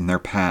burned in their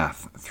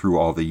path through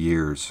all the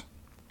years.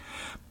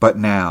 But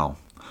now,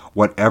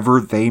 whatever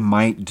they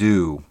might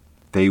do,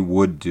 they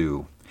would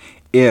do,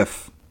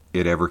 if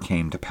it ever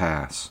came to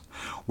pass,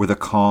 with a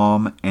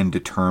calm and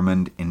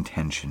determined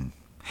intention,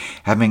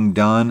 having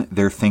done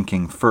their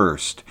thinking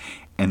first,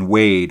 and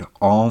weighed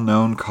all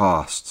known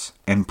costs,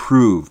 and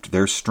proved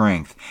their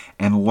strength,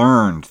 and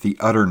learned the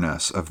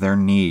utterness of their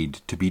need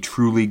to be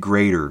truly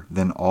greater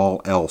than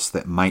all else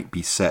that might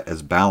be set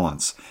as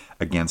balance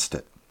against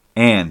it.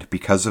 And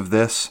because of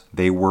this,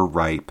 they were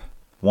ripe,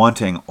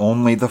 wanting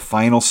only the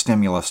final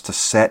stimulus to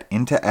set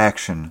into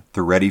action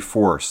the ready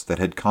force that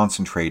had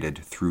concentrated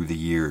through the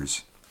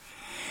years.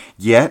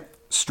 Yet,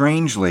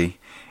 strangely,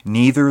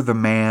 neither the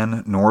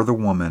man nor the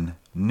woman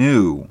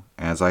knew,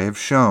 as I have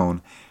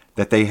shown,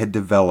 that they had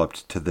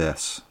developed to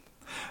this.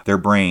 Their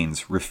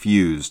brains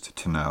refused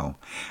to know.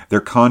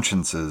 Their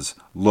consciences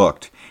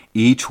looked,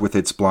 each with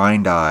its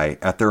blind eye,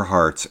 at their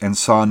hearts, and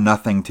saw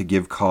nothing to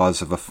give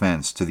cause of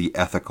offense to the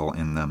ethical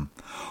in them.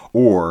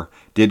 Or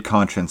did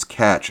conscience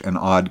catch an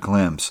odd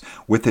glimpse,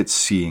 with its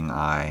seeing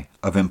eye,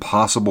 of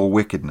impossible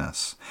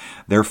wickedness,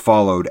 there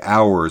followed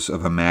hours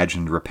of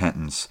imagined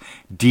repentance,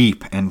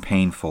 deep and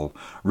painful,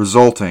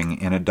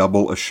 resulting in a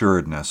double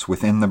assuredness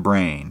within the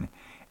brain,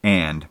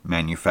 and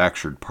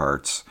manufactured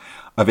parts,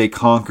 of a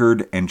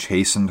conquered and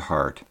chastened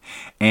heart,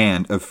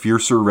 and of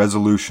fiercer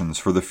resolutions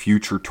for the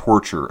future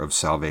torture of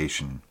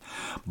salvation.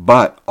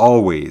 But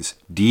always,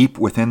 deep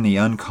within the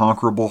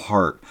unconquerable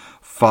heart,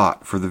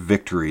 fought for the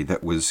victory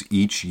that was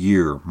each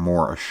year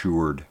more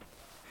assured.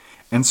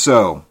 And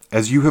so,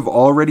 as you have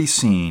already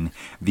seen,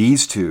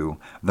 these two,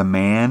 the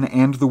man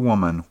and the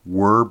woman,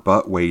 were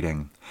but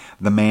waiting,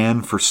 the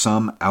man for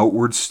some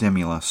outward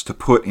stimulus to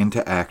put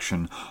into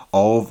action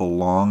all the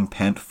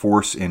long-pent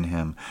force in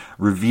him,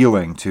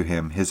 revealing to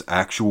him his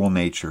actual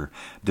nature,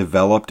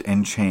 developed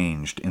and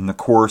changed in the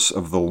course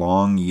of the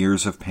long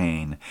years of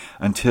pain,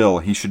 until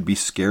he should be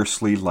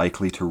scarcely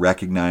likely to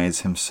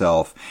recognize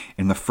himself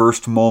in the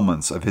first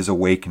moments of his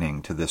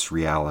awakening to this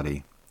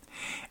reality.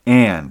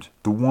 And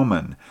the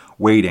woman,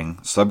 waiting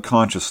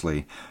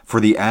subconsciously for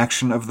the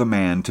action of the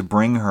man to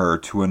bring her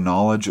to a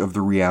knowledge of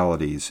the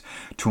realities,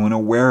 to an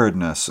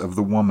awareness of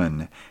the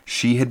woman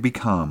she had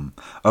become,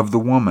 of the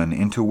woman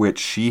into which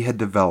she had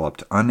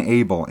developed,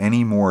 unable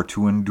any more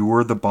to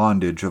endure the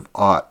bondage of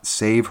aught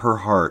save her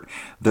heart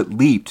that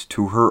leaped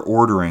to her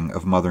ordering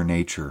of Mother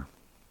Nature.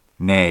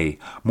 Nay,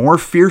 more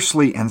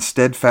fiercely and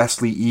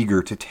steadfastly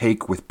eager to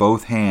take with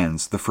both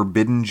hands the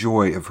forbidden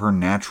joy of her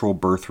natural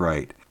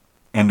birthright,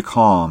 and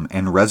calm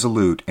and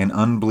resolute and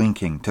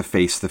unblinking to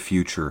face the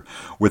future,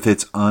 with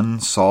its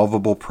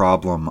unsolvable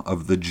problem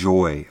of the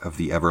joy of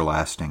the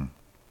everlasting.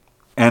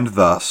 And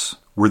thus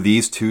were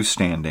these two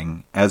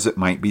standing, as it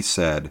might be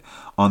said,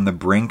 on the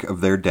brink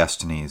of their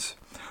destinies,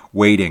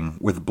 waiting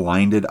with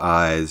blinded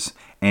eyes,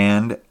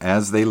 and,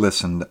 as they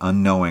listened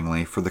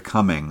unknowingly for the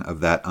coming of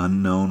that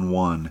unknown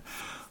one,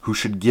 who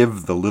should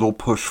give the little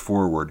push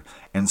forward,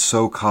 and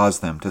so cause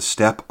them to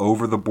step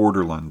over the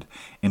borderland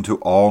into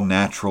all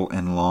natural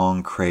and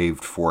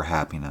long-craved-for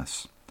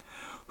happiness.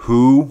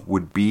 Who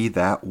would be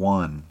that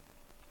one?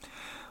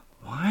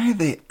 "Why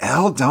the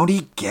 'ell don't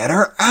he get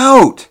her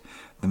out?"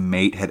 the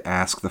mate had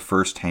asked the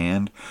first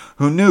hand,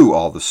 who knew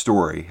all the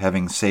story,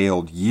 having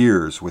sailed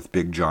years with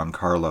Big John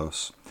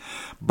Carlos.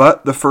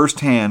 But the first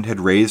hand had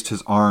raised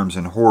his arms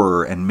in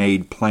horror and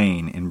made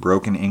plain in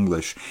broken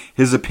English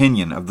his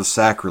opinion of the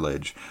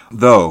sacrilege,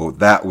 though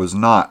that was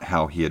not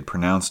how he had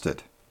pronounced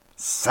it.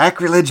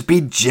 "Sacrilege be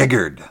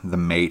jiggered," the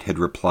mate had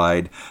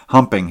replied,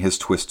 humping his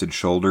twisted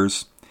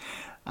shoulders.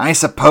 "I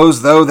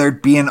suppose, though,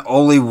 there'd be an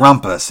 'oly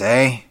rumpus,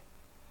 eh?"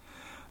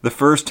 The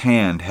first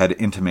hand had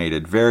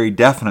intimated very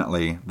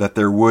definitely that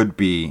there would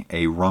be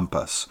a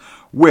rumpus,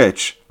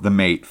 which, the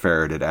mate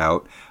ferreted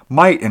out,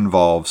 might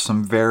involve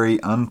some very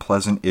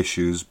unpleasant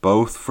issues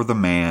both for the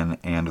man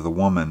and the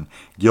woman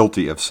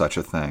guilty of such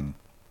a thing.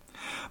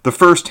 The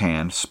first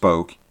hand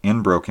spoke,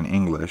 in broken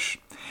English,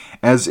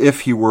 as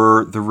if he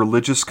were the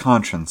religious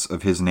conscience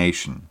of his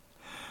nation.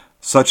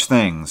 Such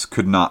things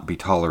could not be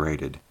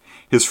tolerated.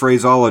 His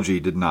phraseology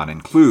did not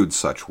include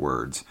such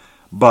words,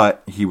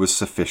 but he was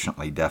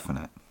sufficiently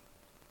definite.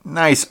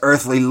 "Nice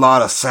earthly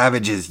lot of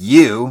savages,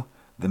 you,"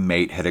 the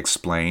mate had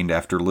explained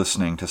after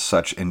listening to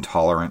such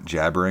intolerant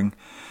jabbering.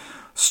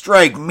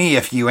 "Strike me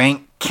if you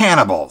ain't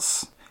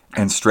cannibals!"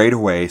 And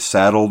straightway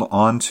saddled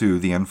onto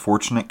the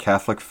unfortunate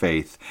Catholic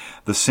faith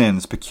the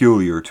sins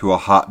peculiar to a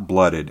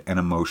hot-blooded and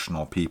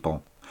emotional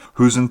people,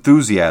 whose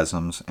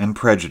enthusiasms and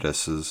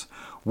prejudices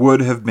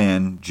would have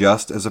been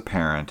just as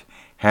apparent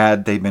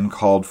had they been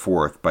called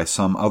forth by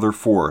some other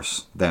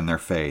force than their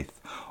faith,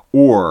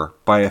 or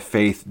by a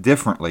faith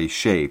differently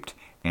shaped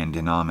and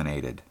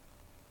denominated.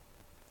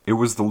 It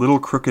was the little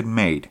crooked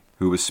mate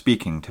who was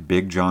speaking to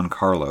Big John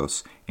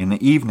Carlos in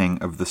the evening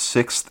of the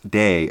 6th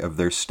day of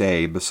their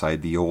stay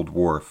beside the old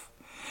wharf.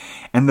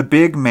 And the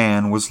big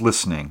man was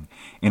listening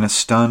in a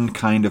stunned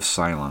kind of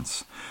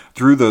silence.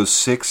 Through those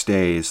 6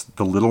 days,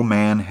 the little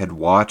man had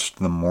watched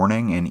the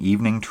morning and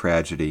evening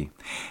tragedy,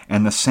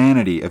 and the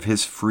sanity of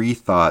his free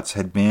thoughts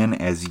had been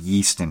as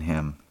yeast in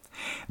him.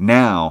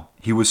 Now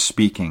he was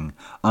speaking,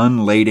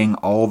 unlading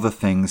all the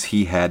things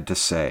he had to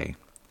say.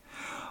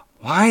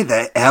 "Why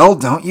the hell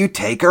don't you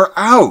take her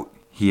out?"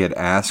 he had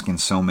asked in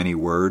so many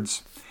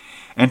words.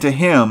 And to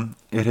him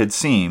it had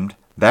seemed,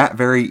 that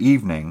very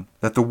evening,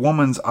 that the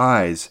woman's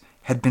eyes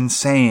had been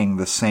saying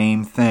the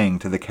same thing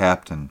to the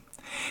captain,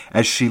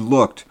 as she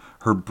looked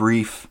her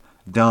brief,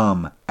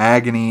 dumb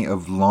agony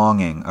of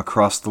longing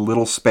across the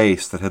little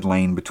space that had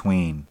lain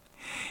between,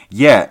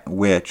 yet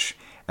which,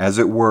 as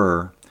it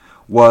were,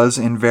 was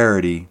in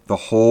verity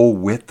the whole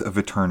width of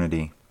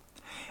eternity.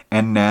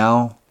 And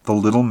now the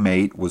little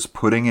mate was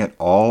putting it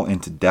all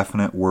into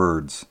definite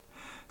words,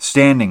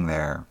 standing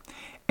there,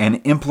 an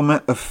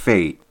implement of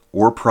fate,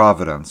 or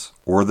providence,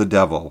 or the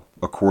devil,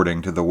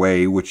 according to the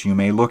way which you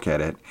may look at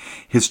it,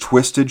 his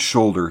twisted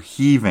shoulder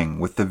heaving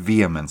with the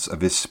vehemence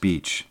of his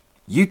speech.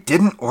 "You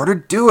didn't order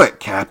do it,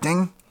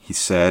 Captain," he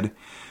said.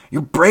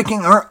 "You're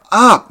breaking her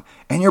up,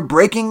 and you're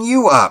breaking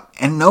you up,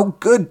 and no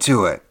good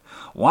to it.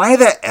 Why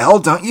the hell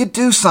don't you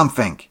do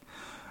something?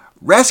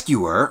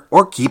 Rescue her,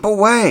 or keep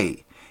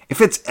away. If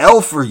it's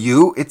L for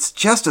you, it's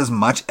just as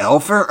much L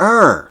for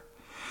her.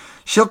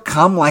 She'll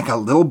come like a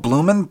little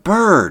bloomin'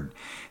 bird.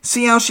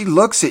 See how she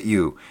looks at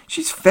you.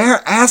 She's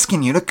fair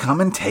asking you to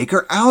come and take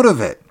her out of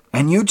it.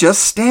 And you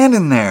just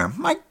standing there.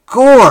 My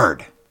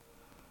Gord!"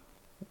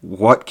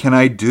 "What can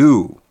I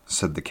do?"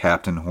 said the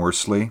captain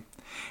hoarsely,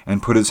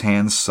 and put his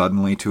hands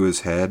suddenly to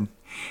his head.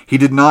 He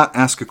did not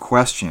ask a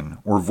question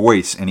or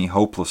voice any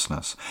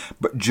hopelessness,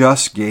 but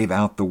just gave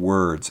out the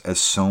words as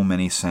so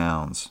many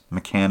sounds,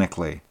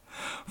 mechanically.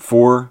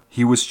 For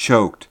he was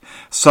choked,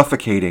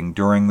 suffocating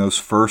during those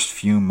first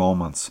few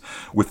moments,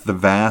 with the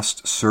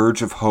vast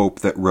surge of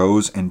hope that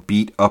rose and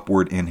beat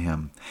upward in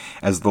him,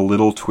 as the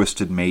little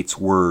twisted mate's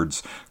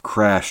words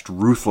crashed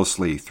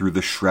ruthlessly through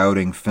the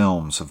shrouding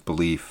films of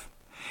belief.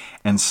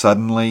 And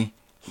suddenly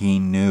he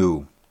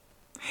knew.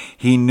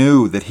 He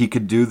knew that he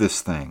could do this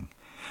thing,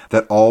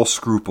 that all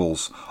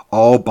scruples,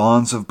 all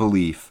bonds of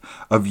belief,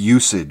 of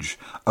usage,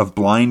 of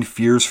blind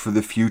fears for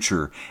the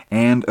future,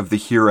 and of the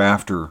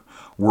hereafter,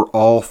 were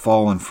all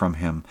fallen from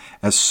him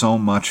as so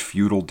much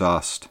futile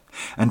dust.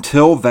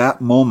 Until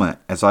that moment,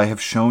 as I have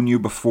shown you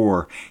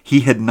before,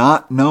 he had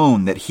not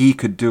known that he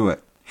could do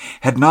it,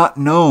 had not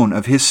known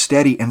of his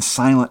steady and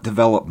silent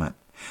development.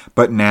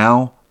 But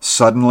now,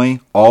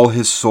 suddenly, all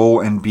his soul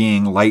and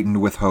being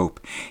lightened with hope,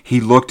 he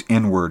looked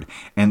inward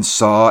and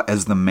saw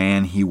as the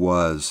man he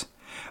was,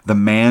 the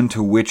man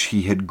to which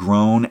he had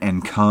grown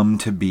and come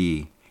to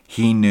be.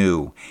 He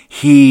knew.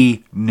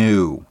 He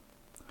knew.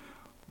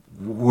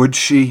 Would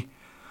she?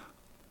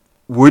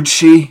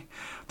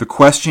 The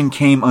question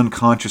came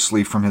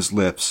unconsciously from his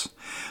lips,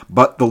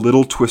 but the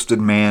little twisted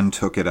man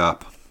took it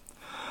up.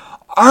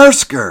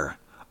 "Arsker!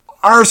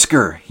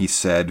 Arsker!" he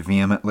said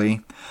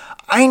vehemently.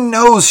 "I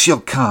knows she'll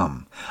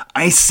come.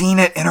 I seen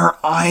it in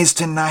her eyes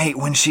tonight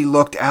when she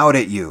looked out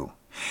at you.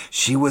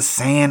 She was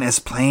saying as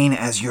plain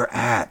as you're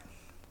at.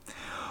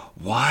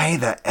 Why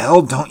the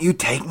hell don't you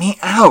take me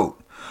out?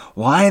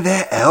 Why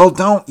the hell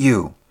don't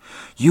you?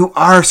 You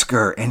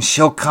arsker, and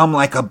she'll come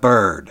like a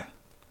bird."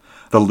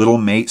 The little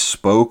mate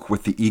spoke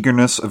with the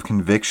eagerness of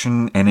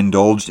conviction and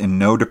indulged in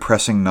no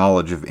depressing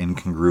knowledge of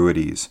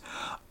incongruities.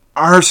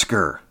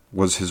 "Arsker,"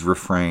 was his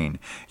refrain.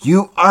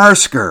 "You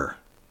arsker."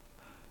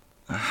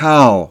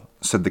 "How?"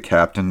 said the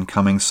captain,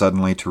 coming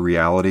suddenly to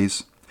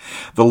realities.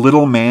 The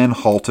little man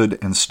halted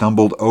and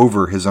stumbled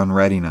over his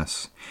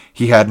unreadiness.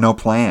 He had no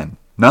plan,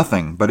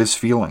 nothing but his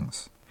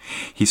feelings.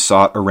 He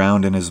sought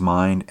around in his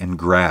mind and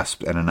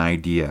grasped at an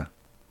idea.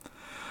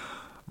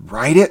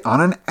 "Write it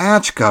on an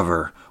atch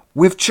cover,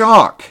 with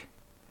chalk,"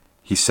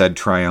 he said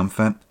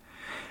triumphant.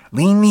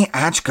 "Lean the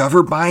atch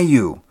cover by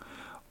you.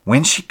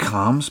 When she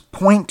comes,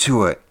 point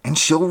to it, and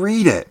she'll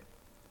read it."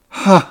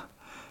 "Huh!"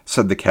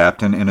 said the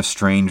captain in a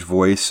strange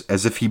voice,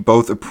 as if he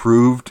both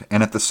approved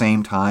and at the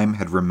same time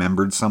had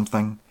remembered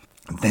something.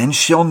 "Then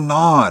she'll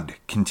nod,"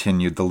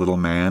 continued the little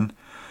man.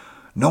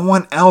 "No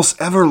one else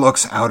ever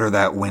looks outer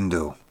that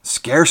window,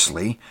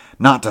 scarcely,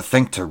 not to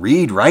think to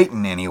read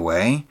writin'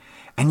 anyway,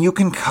 and you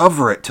can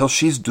cover it till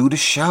she's due to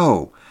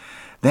show.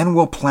 Then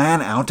we'll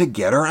plan out to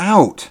get her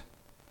out."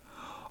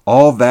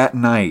 All that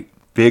night,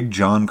 big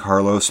John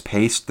Carlos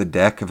paced the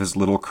deck of his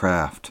little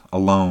craft,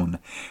 alone,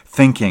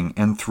 thinking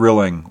and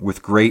thrilling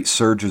with great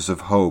surges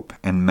of hope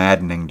and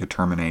maddening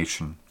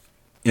determination.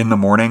 In the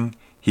morning,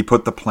 he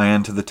put the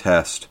plan to the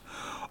test,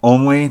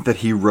 only that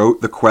he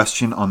wrote the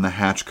question on the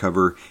hatch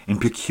cover in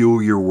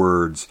peculiar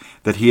words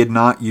that he had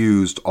not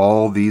used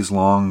all these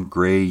long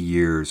gray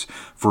years,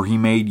 for he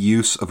made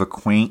use of a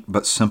quaint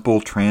but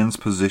simple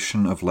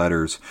transposition of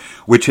letters,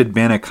 which had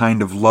been a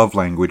kind of love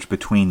language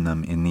between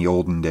them in the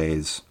olden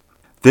days.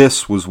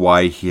 This was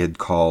why he had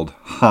called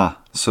Ha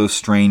so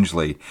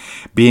strangely,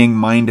 being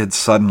minded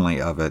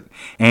suddenly of it,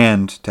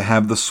 and to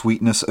have the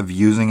sweetness of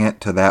using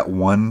it to that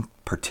one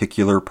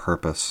particular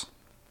purpose.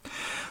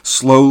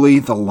 Slowly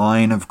the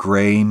line of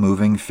gray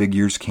moving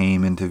figures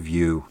came into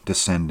view,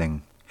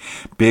 descending.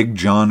 Big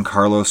John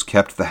Carlos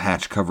kept the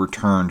hatch cover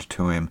turned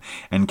to him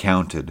and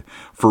counted,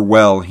 for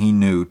well he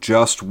knew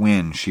just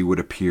when she would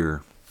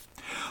appear.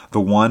 The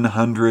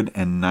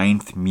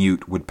 109th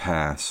mute would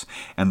pass,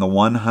 and the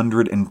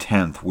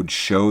 110th would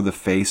show the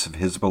face of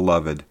his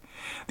beloved.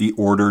 The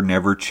order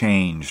never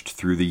changed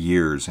through the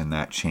years in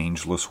that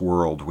changeless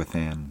world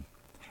within.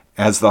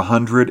 As the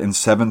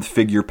 107th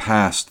figure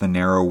passed the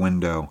narrow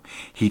window,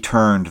 he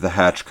turned the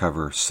hatch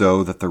cover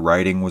so that the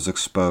writing was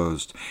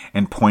exposed,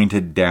 and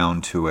pointed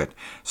down to it,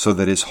 so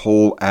that his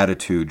whole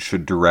attitude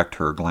should direct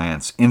her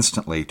glance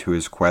instantly to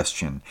his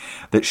question,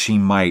 that she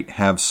might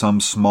have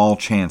some small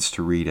chance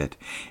to read it,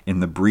 in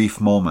the brief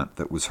moment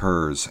that was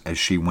hers as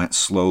she went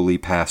slowly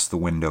past the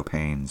window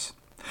panes.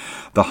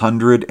 The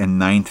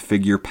 109th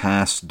figure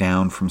passed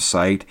down from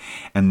sight,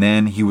 and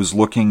then he was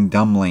looking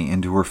dumbly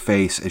into her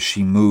face as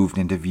she moved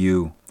into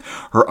view.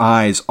 Her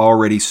eyes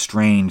already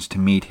strained to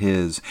meet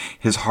his.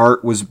 His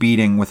heart was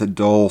beating with a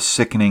dull,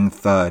 sickening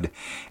thud,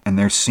 and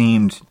there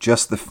seemed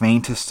just the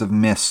faintest of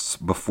mists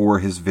before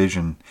his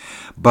vision.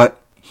 But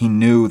he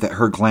knew that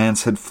her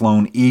glance had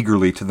flown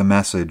eagerly to the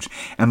message,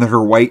 and that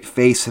her white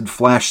face had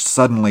flashed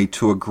suddenly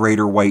to a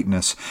greater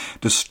whiteness,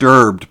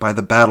 disturbed by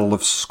the battle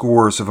of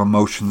scores of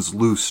emotions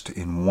loosed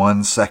in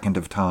 1 second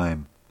of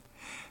time.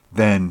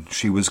 Then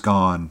she was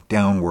gone,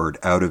 downward,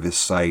 out of his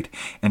sight,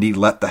 and he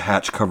let the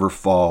hatch cover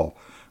fall,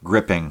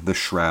 gripping the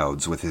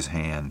shrouds with his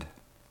hand.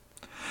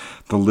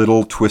 The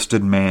little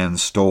twisted man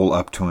stole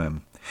up to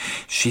him.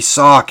 "She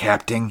saw,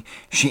 Capting.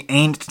 She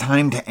ain't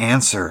time to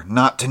answer,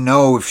 not to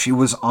know if she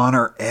was on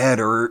her 'ead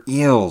or her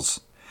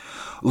 'eels.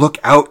 Look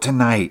out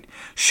tonight.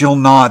 She'll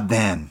nod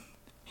then."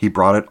 He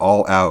brought it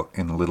all out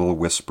in little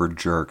whispered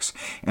jerks,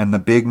 and the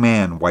big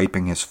man,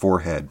 wiping his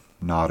forehead,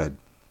 nodded.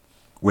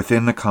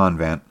 Within the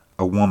convent,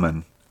 a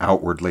woman,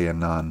 outwardly a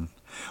nun,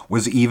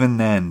 was even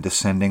then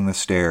descending the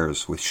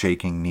stairs with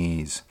shaking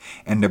knees,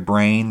 and a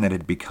brain that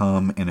had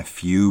become in a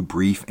few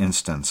brief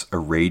instants a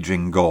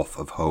raging gulf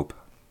of hope.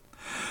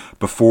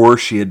 Before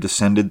she had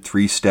descended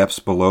 3 steps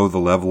below the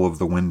level of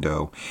the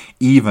window,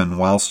 even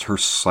whilst her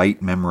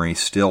sight memory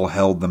still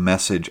held the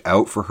message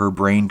out for her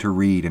brain to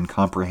read and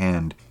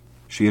comprehend,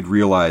 she had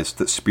realized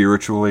that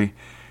spiritually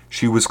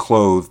she was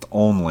clothed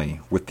only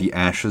with the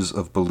ashes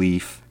of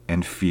belief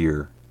and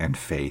fear and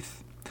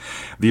faith.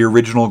 The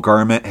original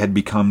garment had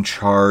become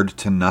charred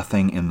to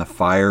nothing in the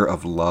fire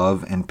of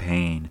love and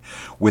pain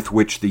with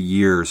which the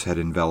years had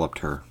enveloped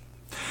her.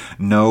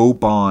 No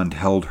bond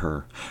held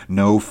her,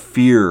 no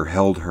fear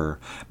held her,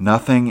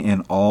 nothing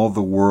in all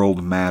the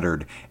world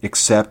mattered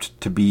except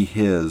to be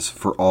his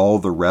for all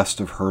the rest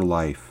of her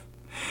life.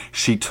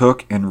 She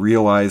took and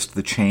realized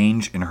the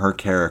change in her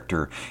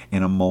character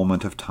in a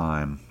moment of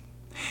time.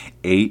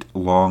 8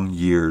 long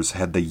years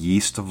had the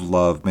yeast of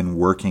love been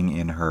working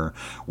in her,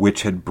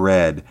 which had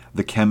bred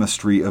the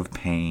chemistry of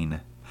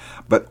pain.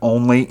 But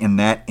only in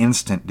that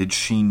instant did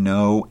she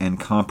know and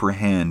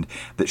comprehend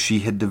that she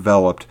had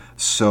developed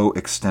so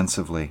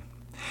extensively,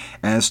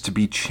 as to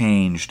be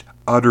changed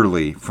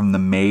utterly from the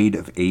maid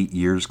of 8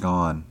 years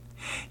gone.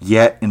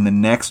 Yet in the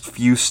next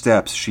few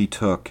steps she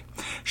took,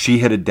 she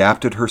had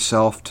adapted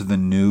herself to the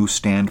new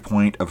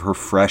standpoint of her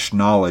fresh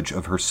knowledge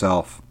of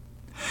herself.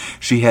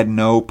 She had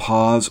no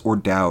pause or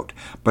doubt,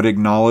 but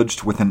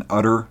acknowledged with an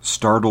utter,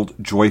 startled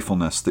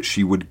joyfulness that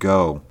she would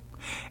go,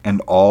 and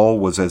all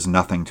was as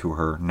nothing to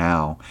her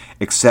now,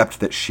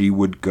 except that she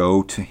would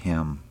go to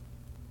him.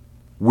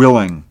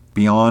 Willing,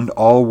 beyond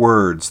all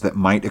words that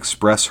might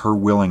express her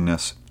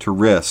willingness, to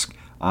risk,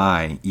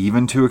 aye,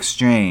 even to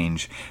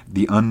exchange,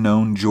 the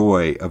unknown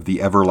joy of the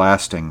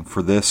everlasting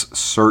for this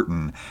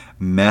certain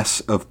mess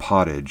of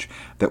pottage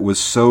that was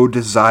so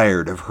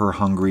desired of her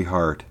hungry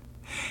heart.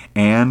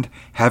 And,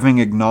 having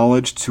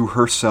acknowledged to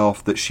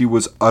herself that she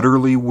was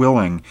utterly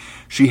willing,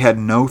 she had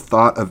no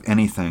thought of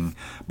anything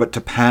but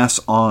to pass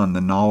on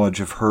the knowledge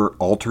of her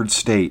altered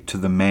state to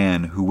the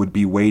man who would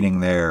be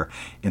waiting there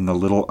in the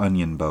little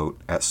onion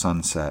boat at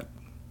sunset.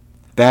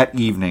 That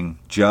evening,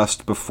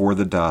 just before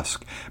the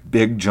dusk,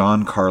 big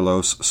John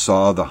Carlos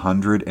saw the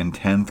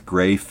 110th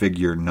gray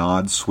figure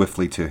nod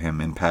swiftly to him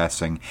in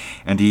passing,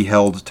 and he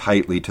held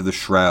tightly to the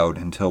shroud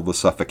until the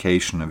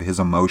suffocation of his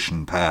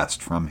emotion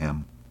passed from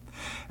him.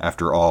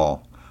 After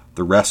all,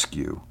 the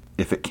rescue,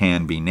 if it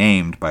can be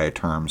named by a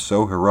term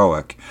so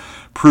heroic,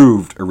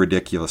 proved a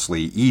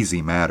ridiculously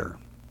easy matter.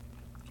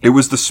 It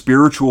was the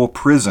spiritual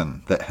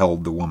prison that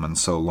held the woman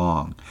so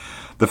long.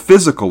 The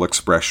physical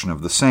expression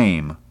of the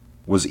same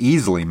was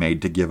easily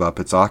made to give up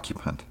its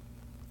occupant.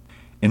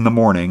 In the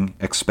morning,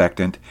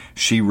 expectant,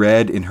 she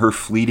read in her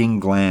fleeting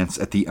glance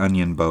at the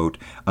onion boat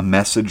a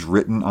message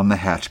written on the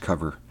hatch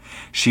cover.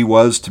 She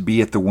was to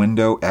be at the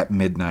window at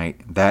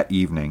midnight that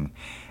evening,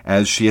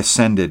 as she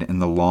ascended in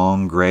the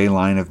long gray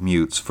line of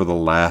mutes for the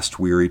last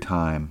weary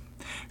time.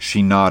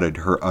 She nodded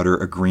her utter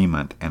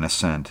agreement and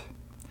assent.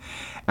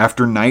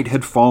 After night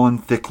had fallen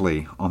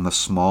thickly on the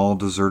small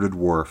deserted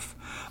wharf,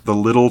 the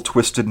little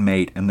twisted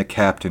mate and the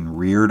captain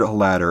reared a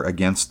ladder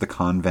against the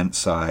convent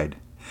side.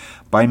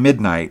 By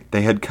midnight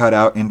they had cut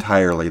out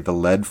entirely the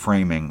lead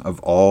framing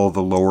of all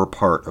the lower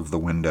part of the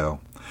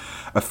window.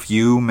 A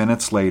few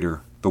minutes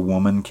later the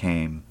woman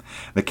came.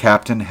 The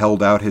captain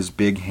held out his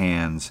big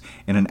hands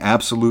in an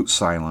absolute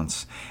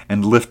silence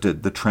and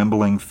lifted the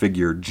trembling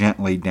figure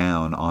gently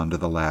down onto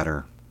the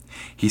ladder.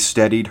 He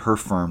steadied her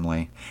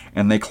firmly,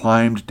 and they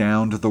climbed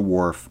down to the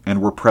wharf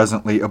and were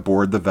presently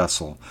aboard the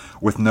vessel,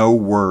 with no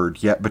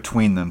word yet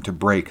between them to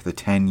break the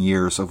 10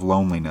 years of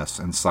loneliness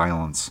and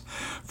silence.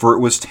 For it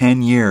was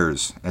 10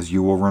 years, as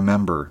you will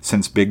remember,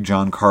 since Big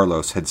John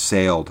Carlos had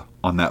sailed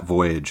on that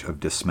voyage of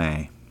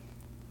dismay.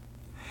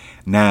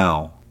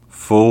 Now,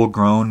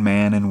 full-grown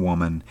man and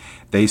woman,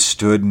 they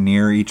stood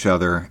near each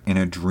other in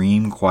a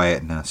dream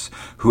quietness,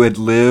 who had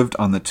lived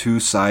on the two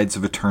sides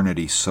of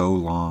eternity so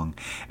long,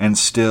 and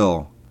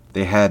still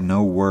they had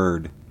no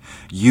word.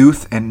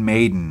 Youth and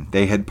maiden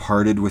they had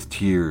parted with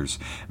tears,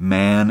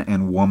 man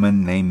and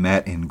woman they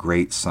met in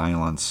great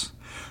silence.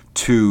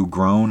 Two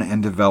grown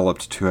and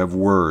developed to have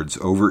words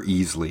over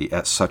easily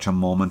at such a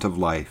moment of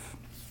life.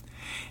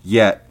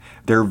 Yet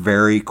their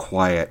very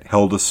quiet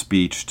held a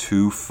speech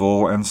too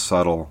full and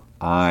subtle,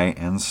 aye,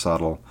 and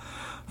subtle,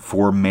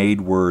 for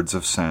made words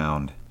of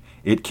sound.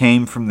 It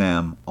came from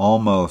them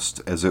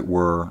almost as it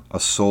were a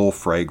soul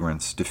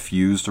fragrance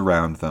diffused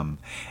around them,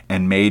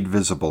 and made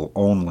visible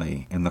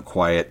only in the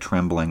quiet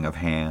trembling of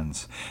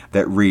hands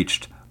that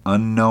reached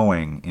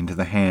unknowing into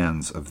the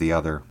hands of the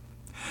other.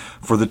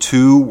 For the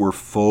two were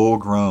full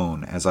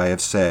grown, as I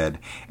have said,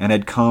 and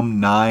had come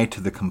nigh to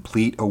the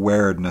complete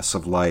awareness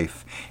of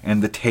life,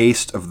 and the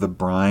taste of the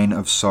brine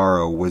of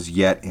sorrow was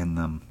yet in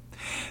them.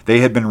 They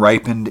had been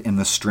ripened in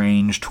the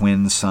strange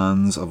twin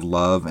suns of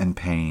love and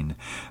pain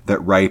that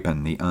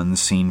ripen the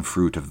unseen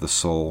fruit of the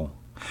soul.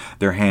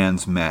 Their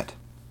hands met,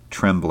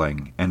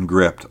 trembling, and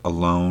gripped a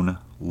lone,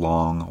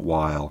 long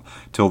while,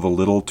 till the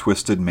little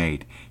twisted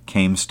mate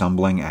came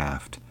stumbling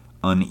aft,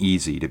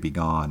 uneasy to be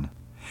gone.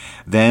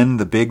 Then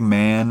the big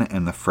man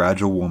and the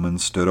fragile woman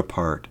stood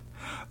apart,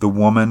 the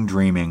woman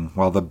dreaming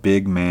while the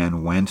big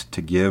man went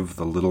to give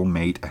the little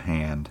mate a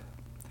hand.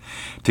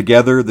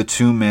 Together the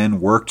two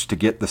men worked to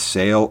get the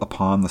sail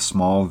upon the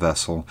small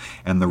vessel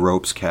and the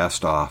ropes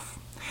cast off.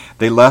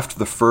 They left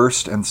the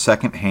first and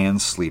second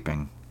hands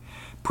sleeping.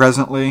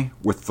 Presently,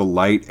 with the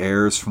light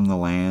airs from the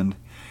land,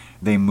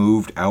 they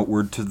moved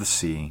outward to the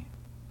sea.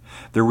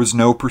 There was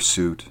no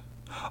pursuit.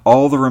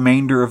 All the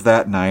remainder of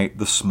that night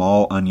the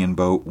small onion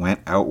boat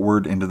went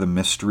outward into the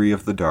mystery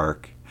of the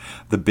dark,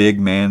 the big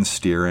man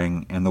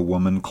steering and the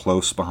woman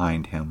close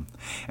behind him,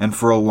 and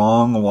for a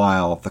long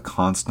while the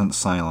constant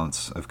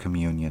silence of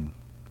communion.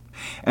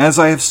 As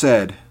I have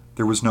said,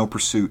 there was no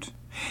pursuit,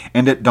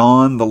 and at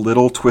dawn the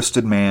little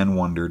twisted man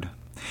wondered.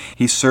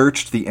 He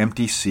searched the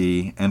empty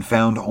sea and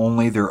found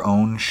only their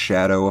own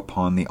shadow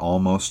upon the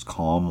almost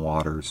calm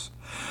waters.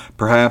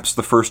 Perhaps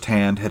the first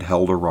hand had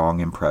held a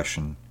wrong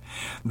impression.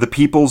 The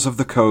peoples of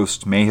the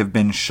coast may have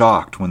been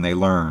shocked when they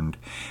learned.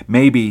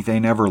 Maybe they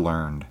never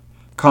learned.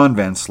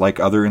 Convents, like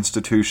other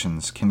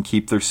institutions, can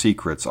keep their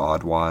secrets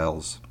odd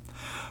whiles.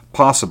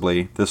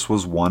 Possibly this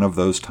was one of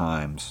those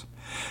times.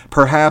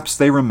 Perhaps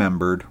they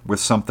remembered, with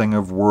something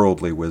of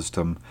worldly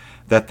wisdom,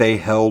 that they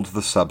held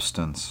the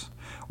substance.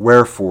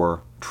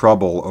 Wherefore,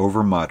 trouble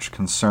overmuch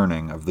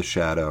concerning of the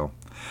shadow,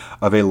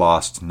 of a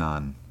lost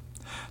nun.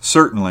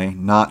 Certainly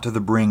not to the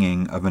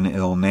bringing of an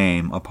ill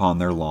name upon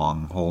their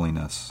long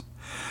holiness.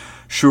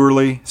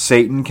 Surely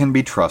Satan can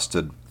be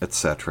trusted,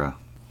 etc.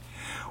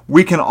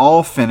 We can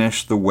all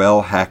finish the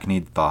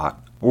well-hackneyed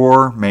thought,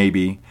 or,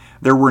 maybe,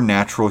 there were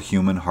natural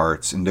human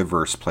hearts in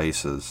diverse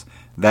places,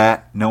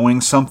 that, knowing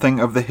something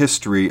of the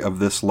history of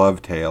this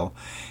love tale,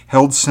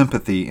 held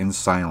sympathy in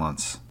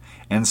silence,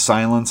 and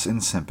silence in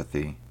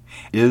sympathy.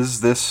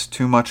 Is this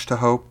too much to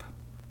hope?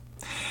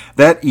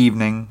 That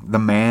evening the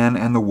man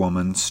and the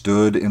woman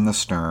stood in the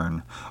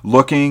stern,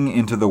 looking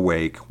into the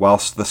wake,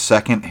 whilst the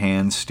second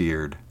hand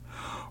steered.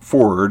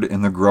 Forward,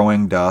 in the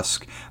growing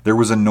dusk, there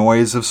was a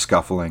noise of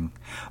scuffling.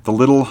 The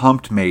little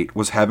humped mate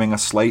was having a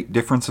slight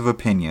difference of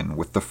opinion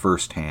with the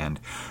first hand,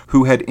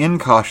 who had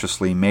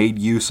incautiously made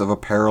use of a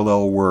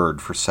parallel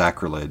word for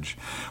sacrilege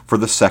for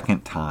the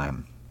second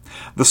time.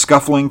 The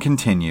scuffling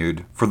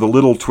continued, for the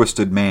little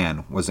twisted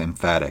man was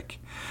emphatic.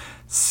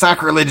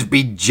 "Sacrilege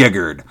be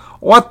jiggered!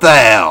 What the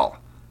hell?"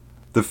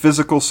 The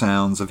physical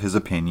sounds of his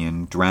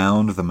opinion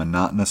drowned the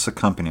monotonous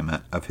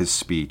accompaniment of his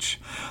speech.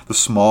 The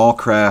small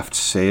craft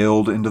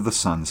sailed into the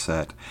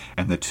sunset,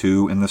 and the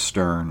two in the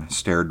stern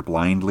stared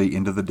blindly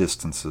into the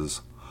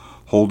distances,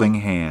 holding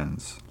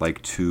hands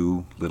like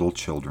two little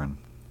children.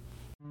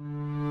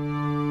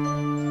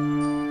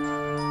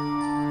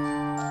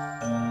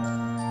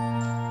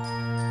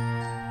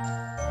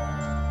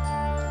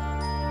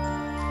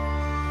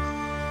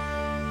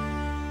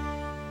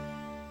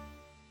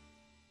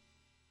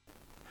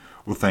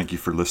 Well, thank you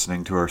for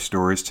listening to our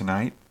stories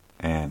tonight,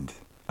 and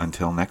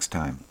until next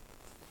time.